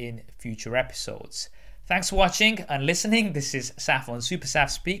see in future episodes. Thanks for watching and listening. This is Saf on Super Saf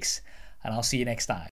Speaks, and I'll see you next time.